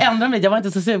 Jag ändrade mig, jag var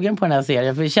inte så sugen på den här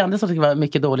serien. För det kändes som att det var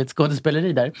mycket dåligt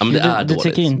skådespeleri där. Ja, men det är du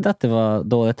tycker inte att det var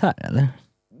dåligt här, eller?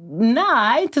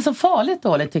 Nej, inte så farligt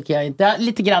dåligt tycker jag inte.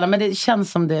 Lite grann, men det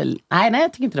känns som det... Nej,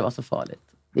 jag tycker inte det var så farligt.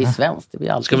 Det är svenskt, det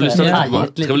blir alltid... Ska vi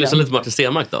lyssna lite på Martin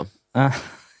Stenmark då?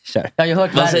 Kör. Jag har ju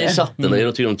hört vad säger chatten?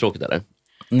 Är det något tråkigt eller?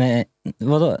 Nej,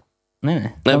 vadå?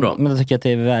 Nej. Bra. Men då tycker jag att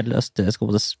det är värdelöst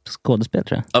skådespel,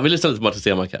 tror jag. Ja, vi lyssnar lite på Martin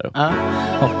Stenmark här då. Ja.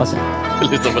 Hoppas jag. Vi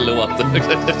lyssnar på låten.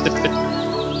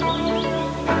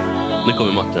 Nu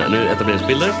kommer Martin här. Nu är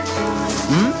etableringsbilder.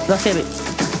 Vad ser vi?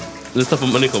 Nu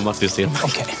kommer Martin Stenmark.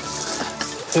 Okej.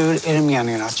 Hur är det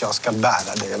meningen att jag ska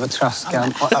bära dig över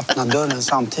tröskeln och öppna dörren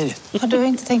samtidigt? Har du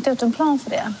inte tänkt ut en plan för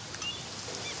det?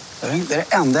 Det är inte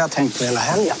det enda jag tänkt på hela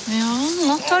helgen. Ja,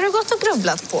 något har du gått och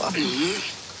grubblat på.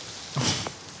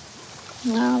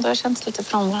 Ja, det har känts lite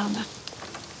frånvarande.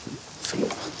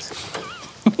 Förlåt.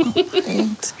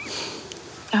 Fint.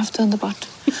 Jag har haft det underbart.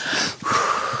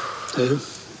 Du,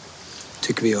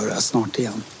 tycker vi gör det här snart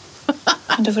igen.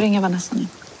 Du får ringa Vanessa nu.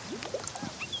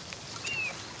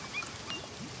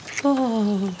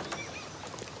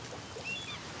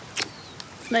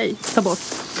 Nej, ta bort.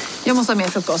 Jag måste ha mer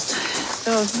frukost.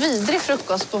 Det var vidrig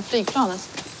frukost på flygplanet.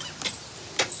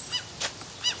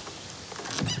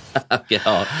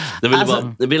 Ja, det ville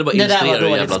bara illustrera hur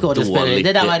jävla dåligt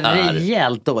det där var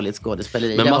rejält dåligt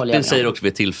skådespeleri. Men Martin säger också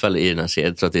vid ett tillfälle i den här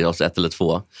serien, så att det är 1 eller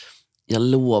 2. Jag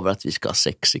lovar att vi ska ha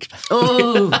sex ikväll.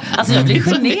 Alltså jag blir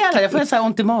generad. Jag får så här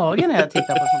ont i magen när jag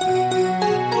tittar på sånt.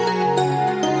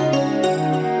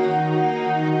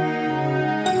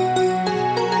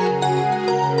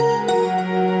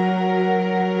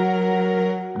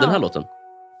 Den här låten.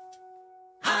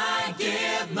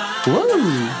 Wow.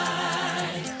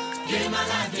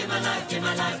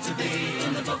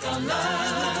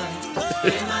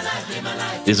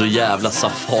 Det är så jävla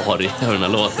safari över den här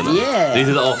låten. Yeah. Det är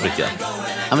riktigt Afrika.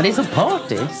 Ja, men det är så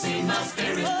party.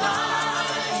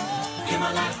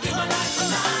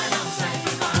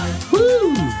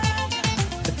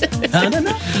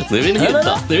 Nu är vi en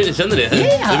hydda. Känner det? Nu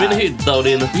är vi en hydda och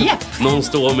det är någon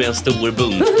står med en stor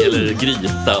bunk eller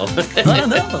gryta.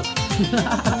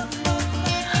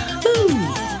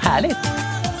 Härligt.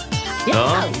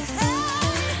 Ja.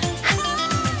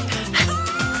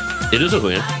 Är du som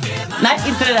sjunger? Nej,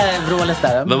 inte det där vrålet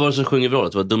där. Vem var det som sjunger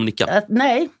vrålet? Var det Dominika?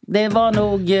 Nej, det var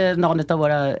nog någon av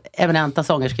våra eminenta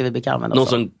sångerskor vi brukar använda. Någon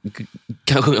som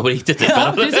kan sjunga på riktigt? Typ,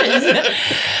 ja, precis.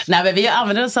 Nej, men vi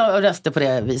använder oss av röster på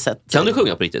det viset. Kan du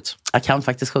sjunga på riktigt? Jag kan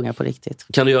faktiskt sjunga på riktigt.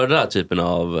 Kan du göra den här typen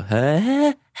av...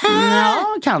 Ja,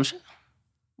 kanske.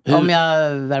 Om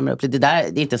jag värmer upp lite. Det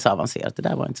är inte så avancerat. Det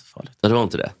där var inte så farligt. Det var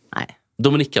inte det? Nej.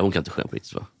 Dominika, hon kan inte sjunga på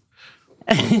riktigt, va?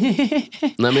 Nej,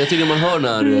 men jag tycker man hör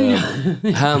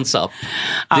när hands up.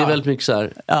 Det är väldigt mycket så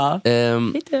här. Ja,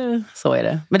 lite så är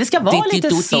det. Men det ska vara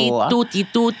lite så.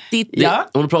 Ja.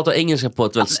 Hon pratar engelska på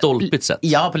ett väldigt stolpigt sätt.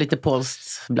 Ja, på lite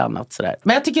polskt blandat sådär.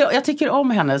 Men jag tycker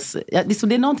om hennes.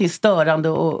 Det är någonting störande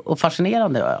och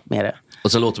fascinerande med det.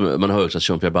 Och sen låter man hör också att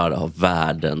Jean-Pierre Barda har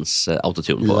världens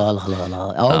autotune på.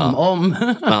 Om.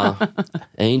 Ja.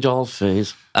 Angel face,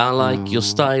 I like your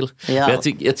style. Ja. Men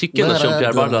jag tycker att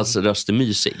Jean-Pierre Bardas röst är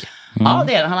mysig. Ja,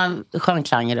 det är han har en skön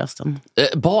klang i rösten.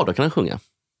 Barda, kan han sjunga?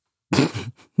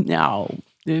 Ja,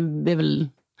 det är väl...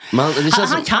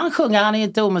 Han kan sjunga, han är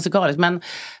inte omusikalisk, men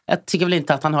jag tycker väl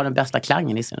inte att han har den bästa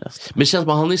klangen i sin röst. Men det känns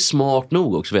som att han är smart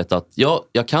nog också, vet att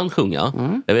jag kan sjunga,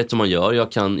 jag vet hur man gör,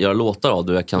 jag kan göra låtar av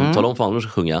det, jag kan tala om för andra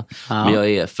att sjunga, men jag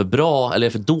är för bra eller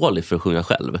är för dålig för att sjunga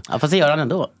själv. Ja, fast det gör han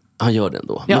ändå. Han gör det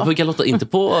ändå. Men på vilka låtar? Inte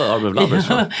på Army of Lovers,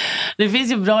 va? Det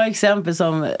finns ju bra exempel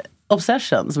som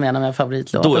Obsession, som är en av mina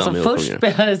favoritlåtar, som först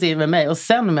spelades in med mig och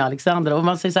sen med Alexander. Och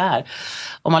man säger så här,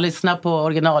 om man lyssnar på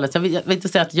originalet, jag vill inte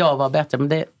säga att jag var bättre, men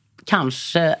det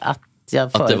kanske att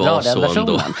jag föredrar den versionen.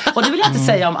 Ändå. Och det vill jag inte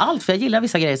säga om allt, för jag gillar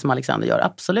vissa grejer som Alexander gör,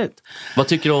 absolut. Vad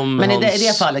tycker du om men hans... i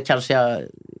det fallet kanske jag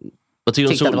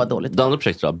tyckte att det var dåligt. Det andra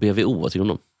projektet då, BVO, vad tycker du om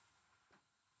dem?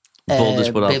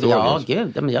 Bodies på allt. Ja,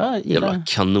 gud, men jag gillar. Jävla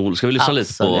kanon. Ska vi lyssna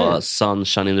lite på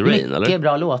Sunshine in the Rain? Mycket eller?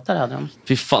 Bra låtar hade de.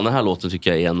 Fy fan, den här låten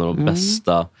tycker jag är en av de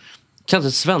bästa,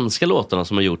 kanske svenska låtarna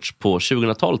som har gjorts på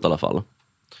 2000-talet i alla fall.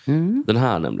 Den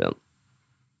här nämligen.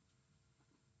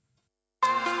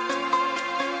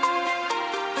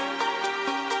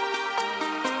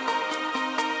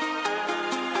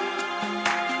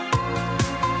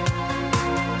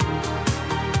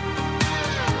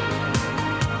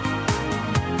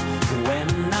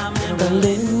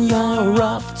 Berlin, you're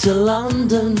off to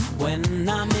London. When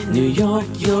I'm in New York,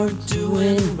 you're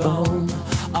doing Rome.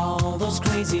 All those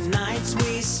crazy nights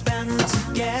we spend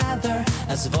together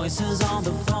as voices on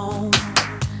the phone.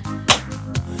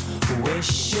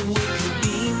 Wishing we could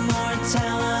be more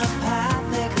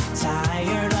telepathic.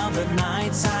 Tired of the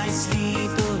nights I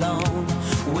sleep alone.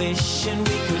 Wishing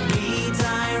we could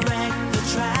redirect the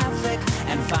traffic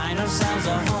and find ourselves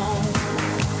a home.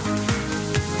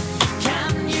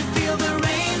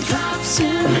 In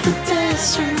the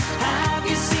desert, have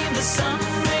you seen the sun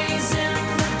rays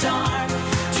in the dark?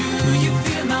 Do you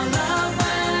feel my love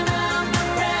when I'm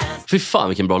impressed? Fy fan,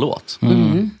 vilken bra låt. Får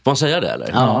man säga det eller?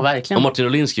 Ja, verkligen. Och Martin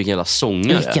Olinski, vilken jävla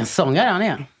sångare. Vilken sångare han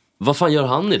är. Vad fan gör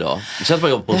han idag? Det känns som att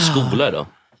han jobbar på en skola idag.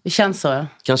 Det känns så, ja.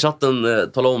 Kan chatten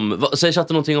tala om, säger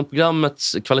chatten någonting om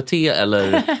programmets kvalitet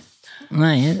eller...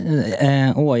 Nej,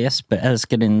 Jesper,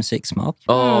 älskar din musiksmak.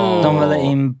 De var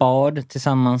in Bard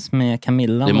tillsammans med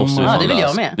Camilla. Det måste det vill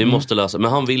jag med. Vi måste lösa,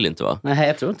 men han vill inte, va? Nej,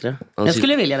 jag tror inte det. Jag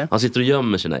skulle vilja det. Han sitter och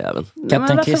gömmer sina jäveln.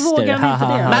 Kapten Christer,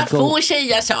 man får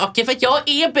säga saker för jag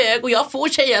är bög och jag får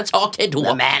säga saker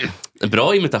då. Men.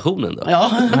 Bra imitationen då.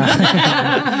 Ja.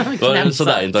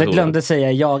 Jag glömde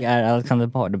säga, jag är Alexander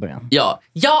Bard i början. Ja,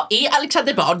 jag är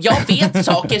Alexander Bard. Jag vet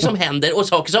saker som händer och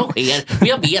saker som sker. Och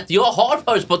jag vet, jag har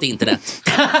förutspått internet.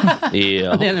 Det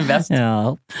är den bästa.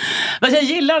 Ja. Men jag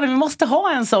gillar det, vi måste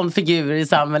ha en sån figur i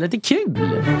samhället. Det är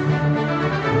kul.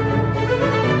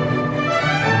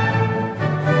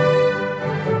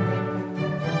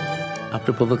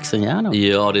 Apropå vuxenhjärnan.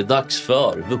 Ja, det är dags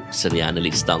för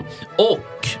vuxenhjärnelistan.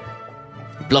 Och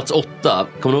plats 8.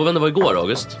 Kommer du ihåg vem det var igår,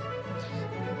 August?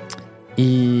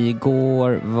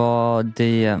 Igår var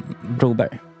det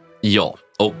Broberg. Ja.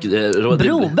 Och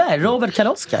Broberg, Robert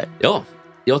Karl-Oskar. Ja.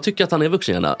 Jag tycker att han är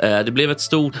vuxenhjärna. Det blev ett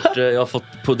stort, jag har fått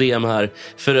på DM här,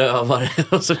 förövare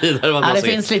och så vidare. Det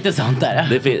finns lite sånt där.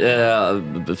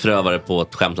 Det förövare på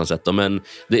ett skämtsamt sätt. Men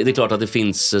det är klart att det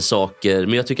finns saker.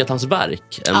 Men jag tycker att hans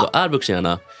verk ändå är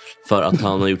vuxenhjärna. För att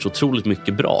han har gjort så otroligt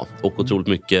mycket bra. Och otroligt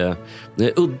mycket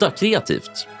udda,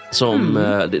 kreativt. Som,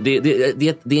 det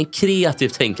är en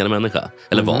kreativt tänkande människa.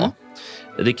 Eller vad?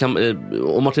 Det kan,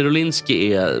 och Martin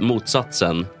Rolinski är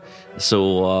motsatsen.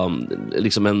 Så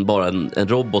liksom bara en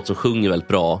robot som sjunger väldigt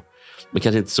bra. Men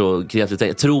kanske inte så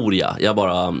kreativt, tror jag. Jag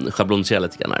bara schabloniserar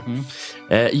lite grann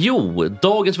här.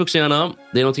 Dagens vuxenhjärna,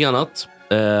 det är någonting annat.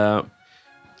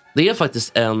 Det är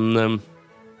faktiskt en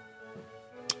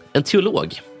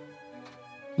teolog.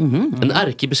 En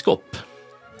ärkebiskop.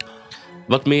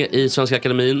 Varit med i Svenska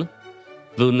Akademin.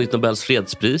 Vunnit Nobels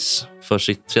fredspris för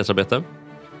sitt fredsarbete.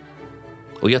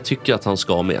 Och jag tycker att han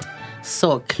ska med.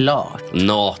 Såklart.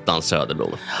 Nathan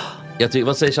Söderblom.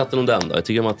 Vad säger chatten om den då? Jag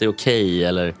tycker att det är okej,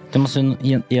 eller? Du måste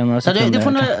ge några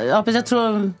sekunder. Jag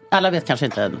tror alla vet kanske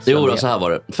inte. Jo, så här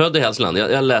var det. Född i Hälsingland.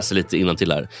 Jag läser lite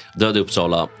innantill här. Död i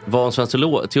Uppsala. Var en svensk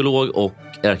teolog och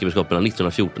ärkebiskop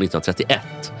 1914-1931.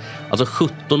 Alltså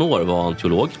 17 år var han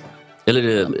teolog.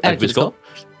 Eller ärkebiskop.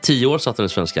 10 år satt han i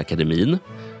Svenska Akademin.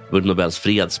 Vunnit Nobels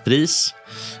fredspris.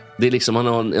 Det är liksom,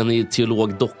 han är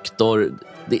teolog, doktor.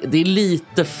 Det är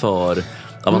lite för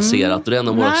avancerat. Det är en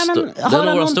av våra största.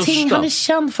 Han är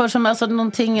känd för som alltså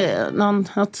någonting.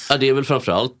 Ja, det är väl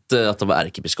framförallt att han var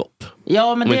ärkebiskop.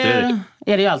 Ja, men det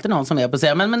är det ju alltid någon som är på att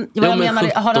säga. Men vad jag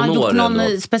menar, har han gjort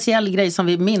någon speciell grej som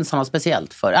vi minns honom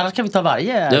speciellt för? Annars kan vi ta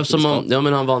varje.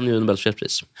 Men han vann ju Nobels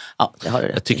fredspris. Ja, det har du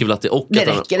rätt. Jag tycker väl att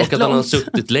att han har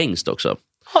suttit längst också.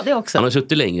 Ja, det också. Han har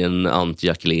suttit längre än Ant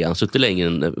Jackelé. Han har suttit längre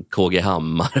än KG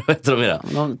Hammar.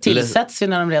 De tillsätts ju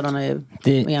när de redan är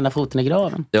med ena foten i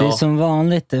graven. Det är som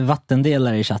vanligt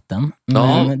vattendelare i chatten.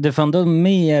 Men det får ändå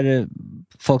mer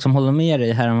folk som håller med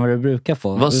dig här än vad du brukar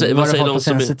få. Vad säger de på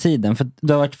senaste tiden? För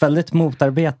du har varit väldigt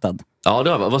motarbetad. Ja, det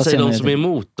har. Vad säger de som är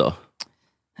emot då?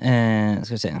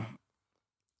 Ska vi se.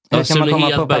 Kan man komma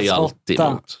på plats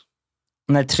 8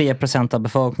 när 3% av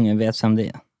befolkningen vet vem det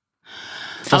är?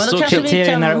 Fast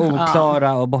kriterierna är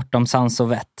oklara och bortom sans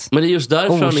och vett. Men det är just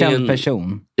därför okänd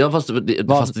person. Ja, fast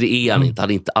det är han inte. Han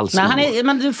är inte alls. Nej,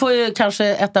 men du får ju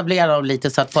kanske etablera dem lite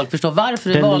så att folk förstår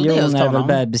varför du valde just honom.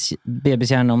 Religion är väl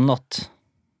bebishjärna om något.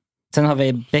 Sen har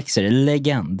vi Bexer,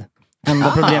 legend.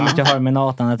 Enda problemet jag har med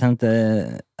Nathan är att han inte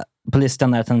på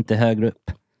listan är att han inte är högre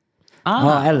upp.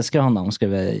 Jag älskar honom,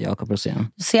 skriver Jakob Rosén.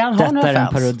 Detta är en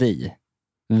parodi.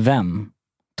 Vem?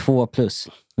 2+.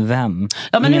 Vem?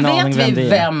 Ja, men nu vet vi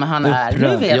vem han är.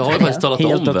 Nu vet jag har faktiskt talat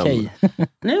helt om vem.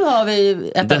 Nu har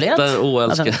vi etablerat. Detta är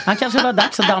oälskad. Alltså, han kanske var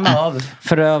dags att damma av.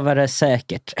 Förövare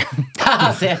säkert.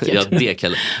 Säkert. Ja, det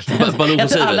kan jag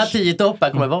tror alla 10 toppar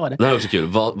kommer vara det. Det här är också kul.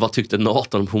 Vad tyckte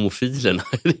Nathan om homofilerna?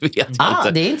 Det vet jag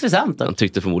inte. Det är intressant. Han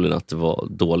tyckte förmodligen att det var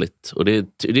dåligt. Och det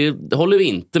håller vi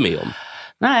inte med om.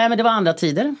 Nej, men det var andra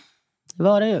tider. Det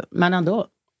var det ju. Men ändå.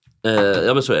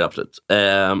 Ja, men så är det absolut.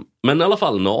 Men i alla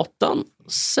fall Nathan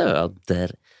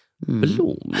Söderblom.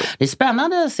 Det är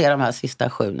spännande att se de här sista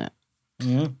 7 nu.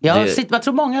 Jag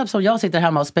tror många som jag sitter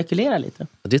hemma och spekulerar lite.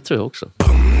 Det tror jag också.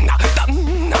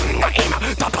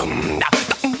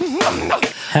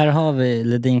 Här har vi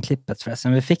Ledin-klippet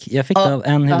förresten. Jag fick det av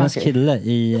en Hylens kille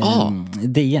i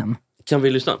DM. Kan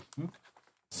vi lyssna?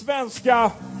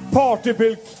 Svenska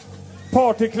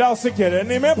partyklassiker. Är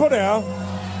ni med på det?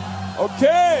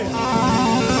 Okej!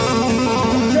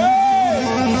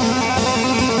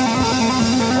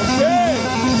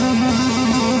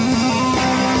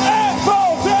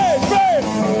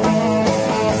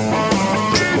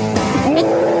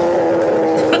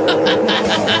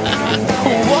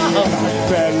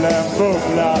 Kvällen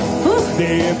bubblar,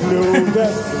 det är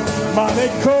blodet, man är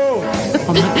cool.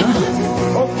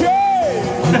 Okej!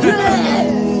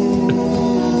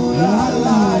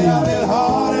 Lalla, jag vill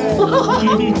ha det.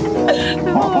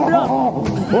 Det var bra.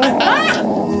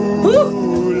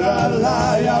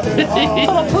 Lalla, jag vill ha det.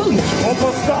 Fan vad punk. Och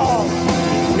på stan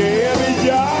är vi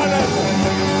hjärnet.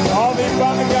 Ja, vi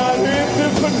bangar inte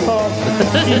för något.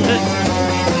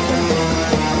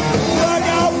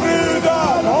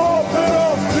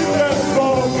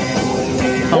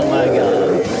 Oh my god.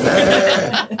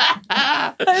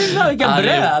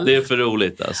 Det är för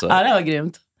roligt alltså. Ja, det var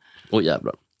grymt.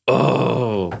 Jävlar.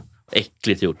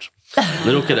 Äckligt gjort.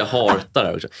 Nu råkade jag harta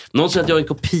där också. Någon säger att jag är en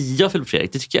kopia av Filip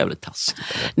Fredrik. Det tycker jag är väldigt taskigt.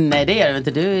 Nej, det är det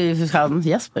inte. Du är ju fan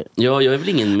Jesper. Ja, jag är väl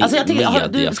ingen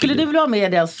skulle du vilja ha med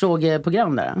i deras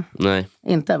frågeprogram där? Nej.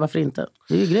 Inte? Varför inte?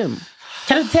 Du är ju grym.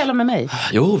 Kan du tävla med mig?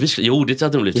 Jo, det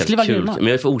hade nog blivit jävligt kul. Men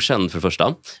jag är för okänd för det första.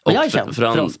 Och jag är känd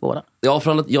för oss båda. Ja,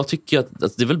 för att jag tycker att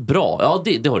det är väl bra. Ja,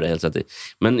 det har du helt rätt i.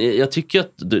 Men jag tycker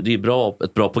att det är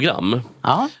ett bra program.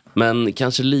 Ja. Men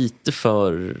kanske lite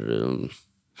för...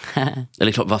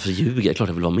 Eller klart, varför ljuger jag? Klart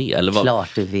jag vill vara med. Eller klart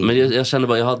du vill. Men jag kände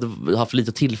bara, jag hade haft lite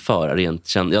att tillföra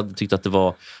rent. Jag tyckte att det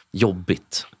var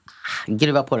jobbigt.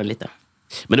 Gruva på det lite.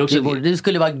 Men det också... du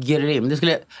skulle vara grym.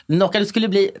 Du skulle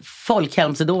bli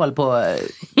folkhemsidol på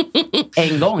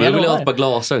en gång. Jag ville ha ett par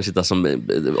glasögon, sitta som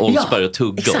Oldsberg och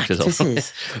tugga. Exakt,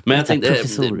 precis. Men jag tänkte,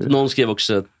 någon skrev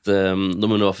också att de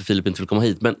undrar varför Filip inte vill komma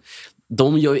hit. Men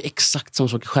de gör ju exakt samma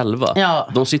saker själva.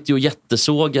 Ja. De sitter ju och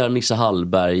jättesågar Nisse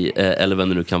Hallberg eller vem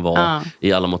det nu kan vara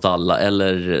i Alla mot alla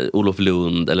eller Olof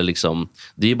Lund eller liksom.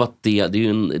 Det är ju bara det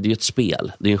är ju ett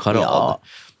spel. Det är en charad. Ja.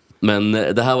 Men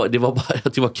det var bara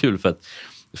att det var kul för att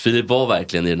Filip var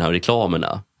verkligen i den här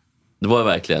reklamerna. Det var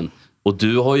verkligen. Och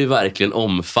du har ju verkligen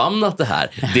omfamnat det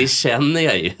här. Det känner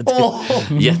jag ju.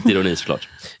 Jätteironi såklart.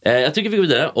 Jag tycker vi går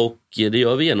vidare och det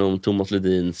gör vi genom Thomas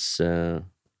Ledins...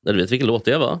 Du vet vilken låt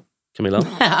det är, va? Camilla?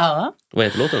 Ja. Vad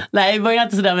heter låten? Nej, börja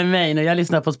inte sådär med mig nu. Jag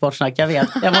lyssnar på Sportsnack, jag vet.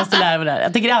 Jag måste lära mig det här.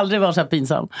 Jag tycker aldrig vara så här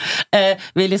pinsam.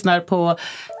 Vi lyssnar på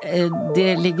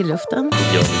Det ligger i luften.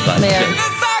 Ja, verkligen.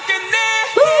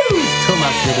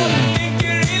 Thomas Ledin.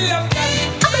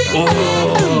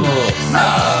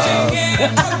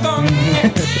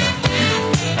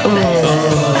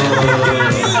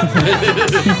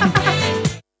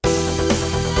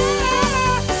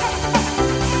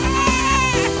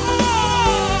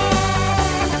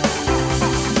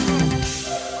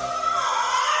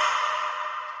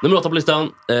 Nummer 8 på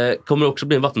listan kommer också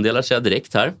bli en vattendelare, så jag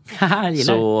direkt här.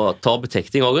 Så ta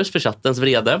beteckning, August, för chattens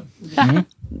vrede.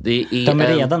 Det är de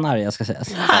är redan arga, ska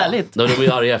sägas. Härligt. De är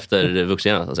ju arga efter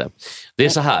vuxna, så att säga. Det är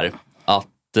så här att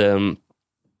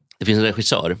det finns en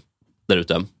regissör där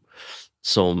ute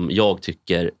som jag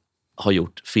tycker har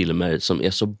gjort filmer som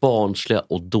är så barnsliga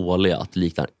och dåliga att det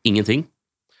liknar ingenting.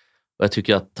 Och jag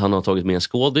tycker att han har tagit med en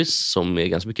skådis som är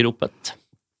ganska mycket ropet.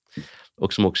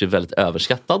 Och som också är väldigt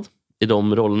överskattad i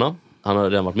de rollerna. Han har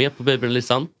redan varit med på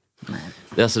Baby-listan.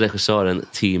 Det är alltså regissören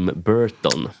Tim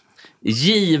Burton.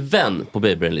 Given på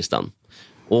Baby-listan.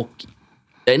 Och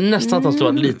jag är nästan att han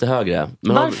skulle vara lite högre.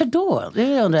 Men varför då?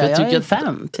 Det undrar jag. Jag är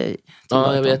fan till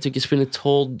jag tycker Sweeney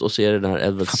Todd och så är det den här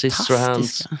Edward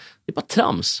Scissorhands. Det är bara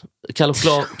trams.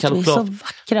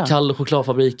 Kalle och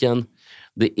chokladfabriken.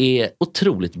 Det är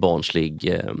otroligt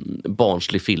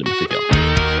barnslig film, tycker jag.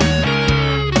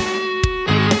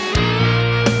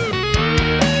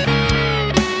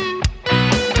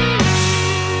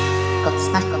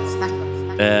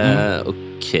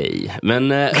 Okej.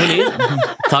 Men hörni,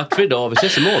 tack för idag. Vi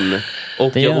ses imorgon.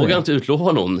 Och jag vågar inte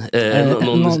utlova någon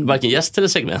varken gäst eller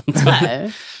segment.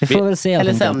 Nej, vi får väl se.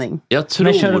 Eller sändning. Jag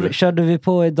tror... Men körde vi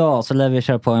på idag så lär vi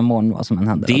köra på imorgon vad som än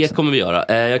händer. Det också. Kommer vi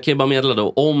göra. Jag kan ju bara meddela då,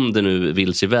 om det nu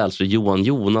vill sig väl, så Johan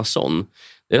Jonasson.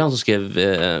 Det är han som skrev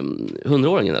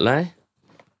 100-åringen, eller nej?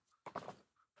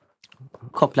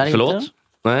 Kopplar inte. Förlåt?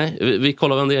 Nej, vi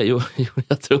kollar vem det är. Jo,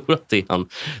 jag tror att det är han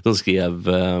som skrev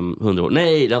 100 år.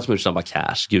 Nej, det är han som gjort Snabba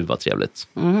Cash. Gud vad trevligt.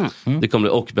 Det kommer bli,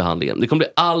 och behandlingen. Det kommer bli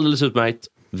alldeles utmärkt.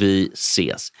 Vi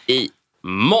ses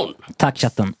imorgon. Tack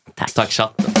chatten. Tack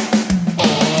chatten.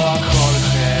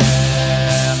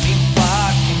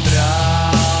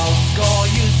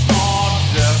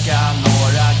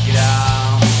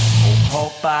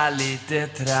 Lite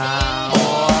tram och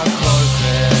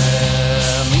Jorge,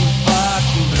 min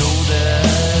fucking broder.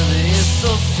 Det är så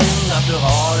synd att du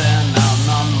har en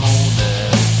annan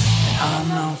moder.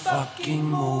 En annan fucking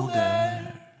moder.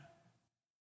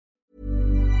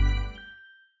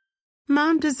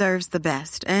 Mom deserves the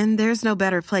best, and there's no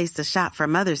better place to shop for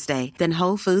Mother's Day than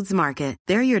Whole Foods Market.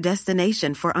 They're your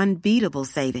destination for unbeatable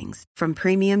savings, from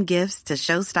premium gifts to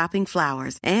show-stopping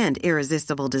flowers and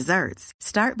irresistible desserts.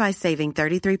 Start by saving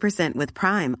 33% with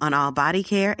Prime on all body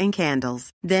care and candles.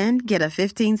 Then get a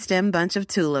 15-stem bunch of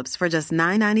tulips for just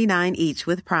 $9.99 each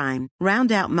with Prime.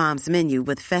 Round out Mom's menu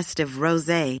with festive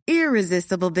rosé,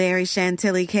 irresistible berry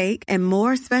chantilly cake, and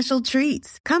more special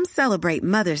treats. Come celebrate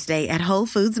Mother's Day at Whole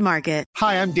Foods Market.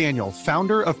 Hi, I'm Daniel,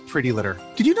 founder of Pretty Litter.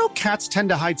 Did you know cats tend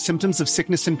to hide symptoms of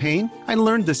sickness and pain? I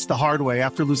learned this the hard way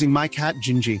after losing my cat,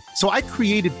 Gingy. So I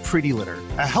created Pretty Litter,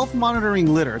 a health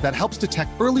monitoring litter that helps detect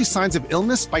early signs of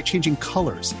illness by changing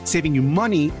colors, saving you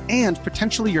money and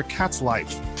potentially your cat's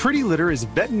life. Pretty Litter is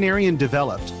veterinarian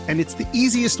developed, and it's the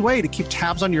easiest way to keep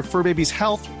tabs on your fur baby's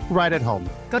health right at home.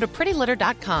 Go to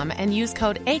prettylitter.com and use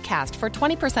code ACAST for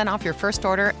 20% off your first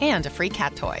order and a free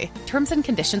cat toy. Terms and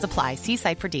conditions apply. See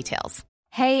site for details.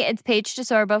 Hey, it's Paige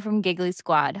DeSorbo from Giggly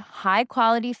Squad. High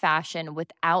quality fashion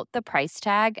without the price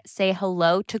tag. Say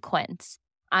hello to Quince.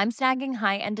 I'm snagging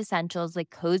high-end essentials like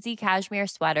cozy cashmere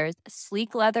sweaters,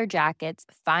 sleek leather jackets,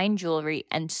 fine jewelry,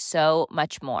 and so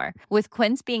much more. With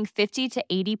Quince being 50 to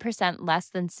 80% less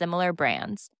than similar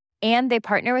brands. And they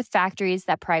partner with factories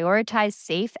that prioritize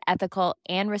safe, ethical,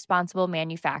 and responsible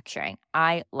manufacturing.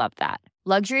 I love that.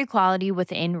 Luxury quality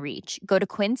within reach. Go to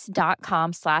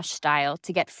quince.com/style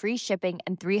to get free shipping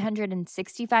and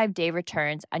 365-day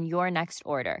returns on your next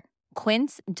order.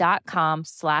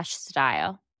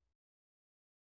 Quince.com/style.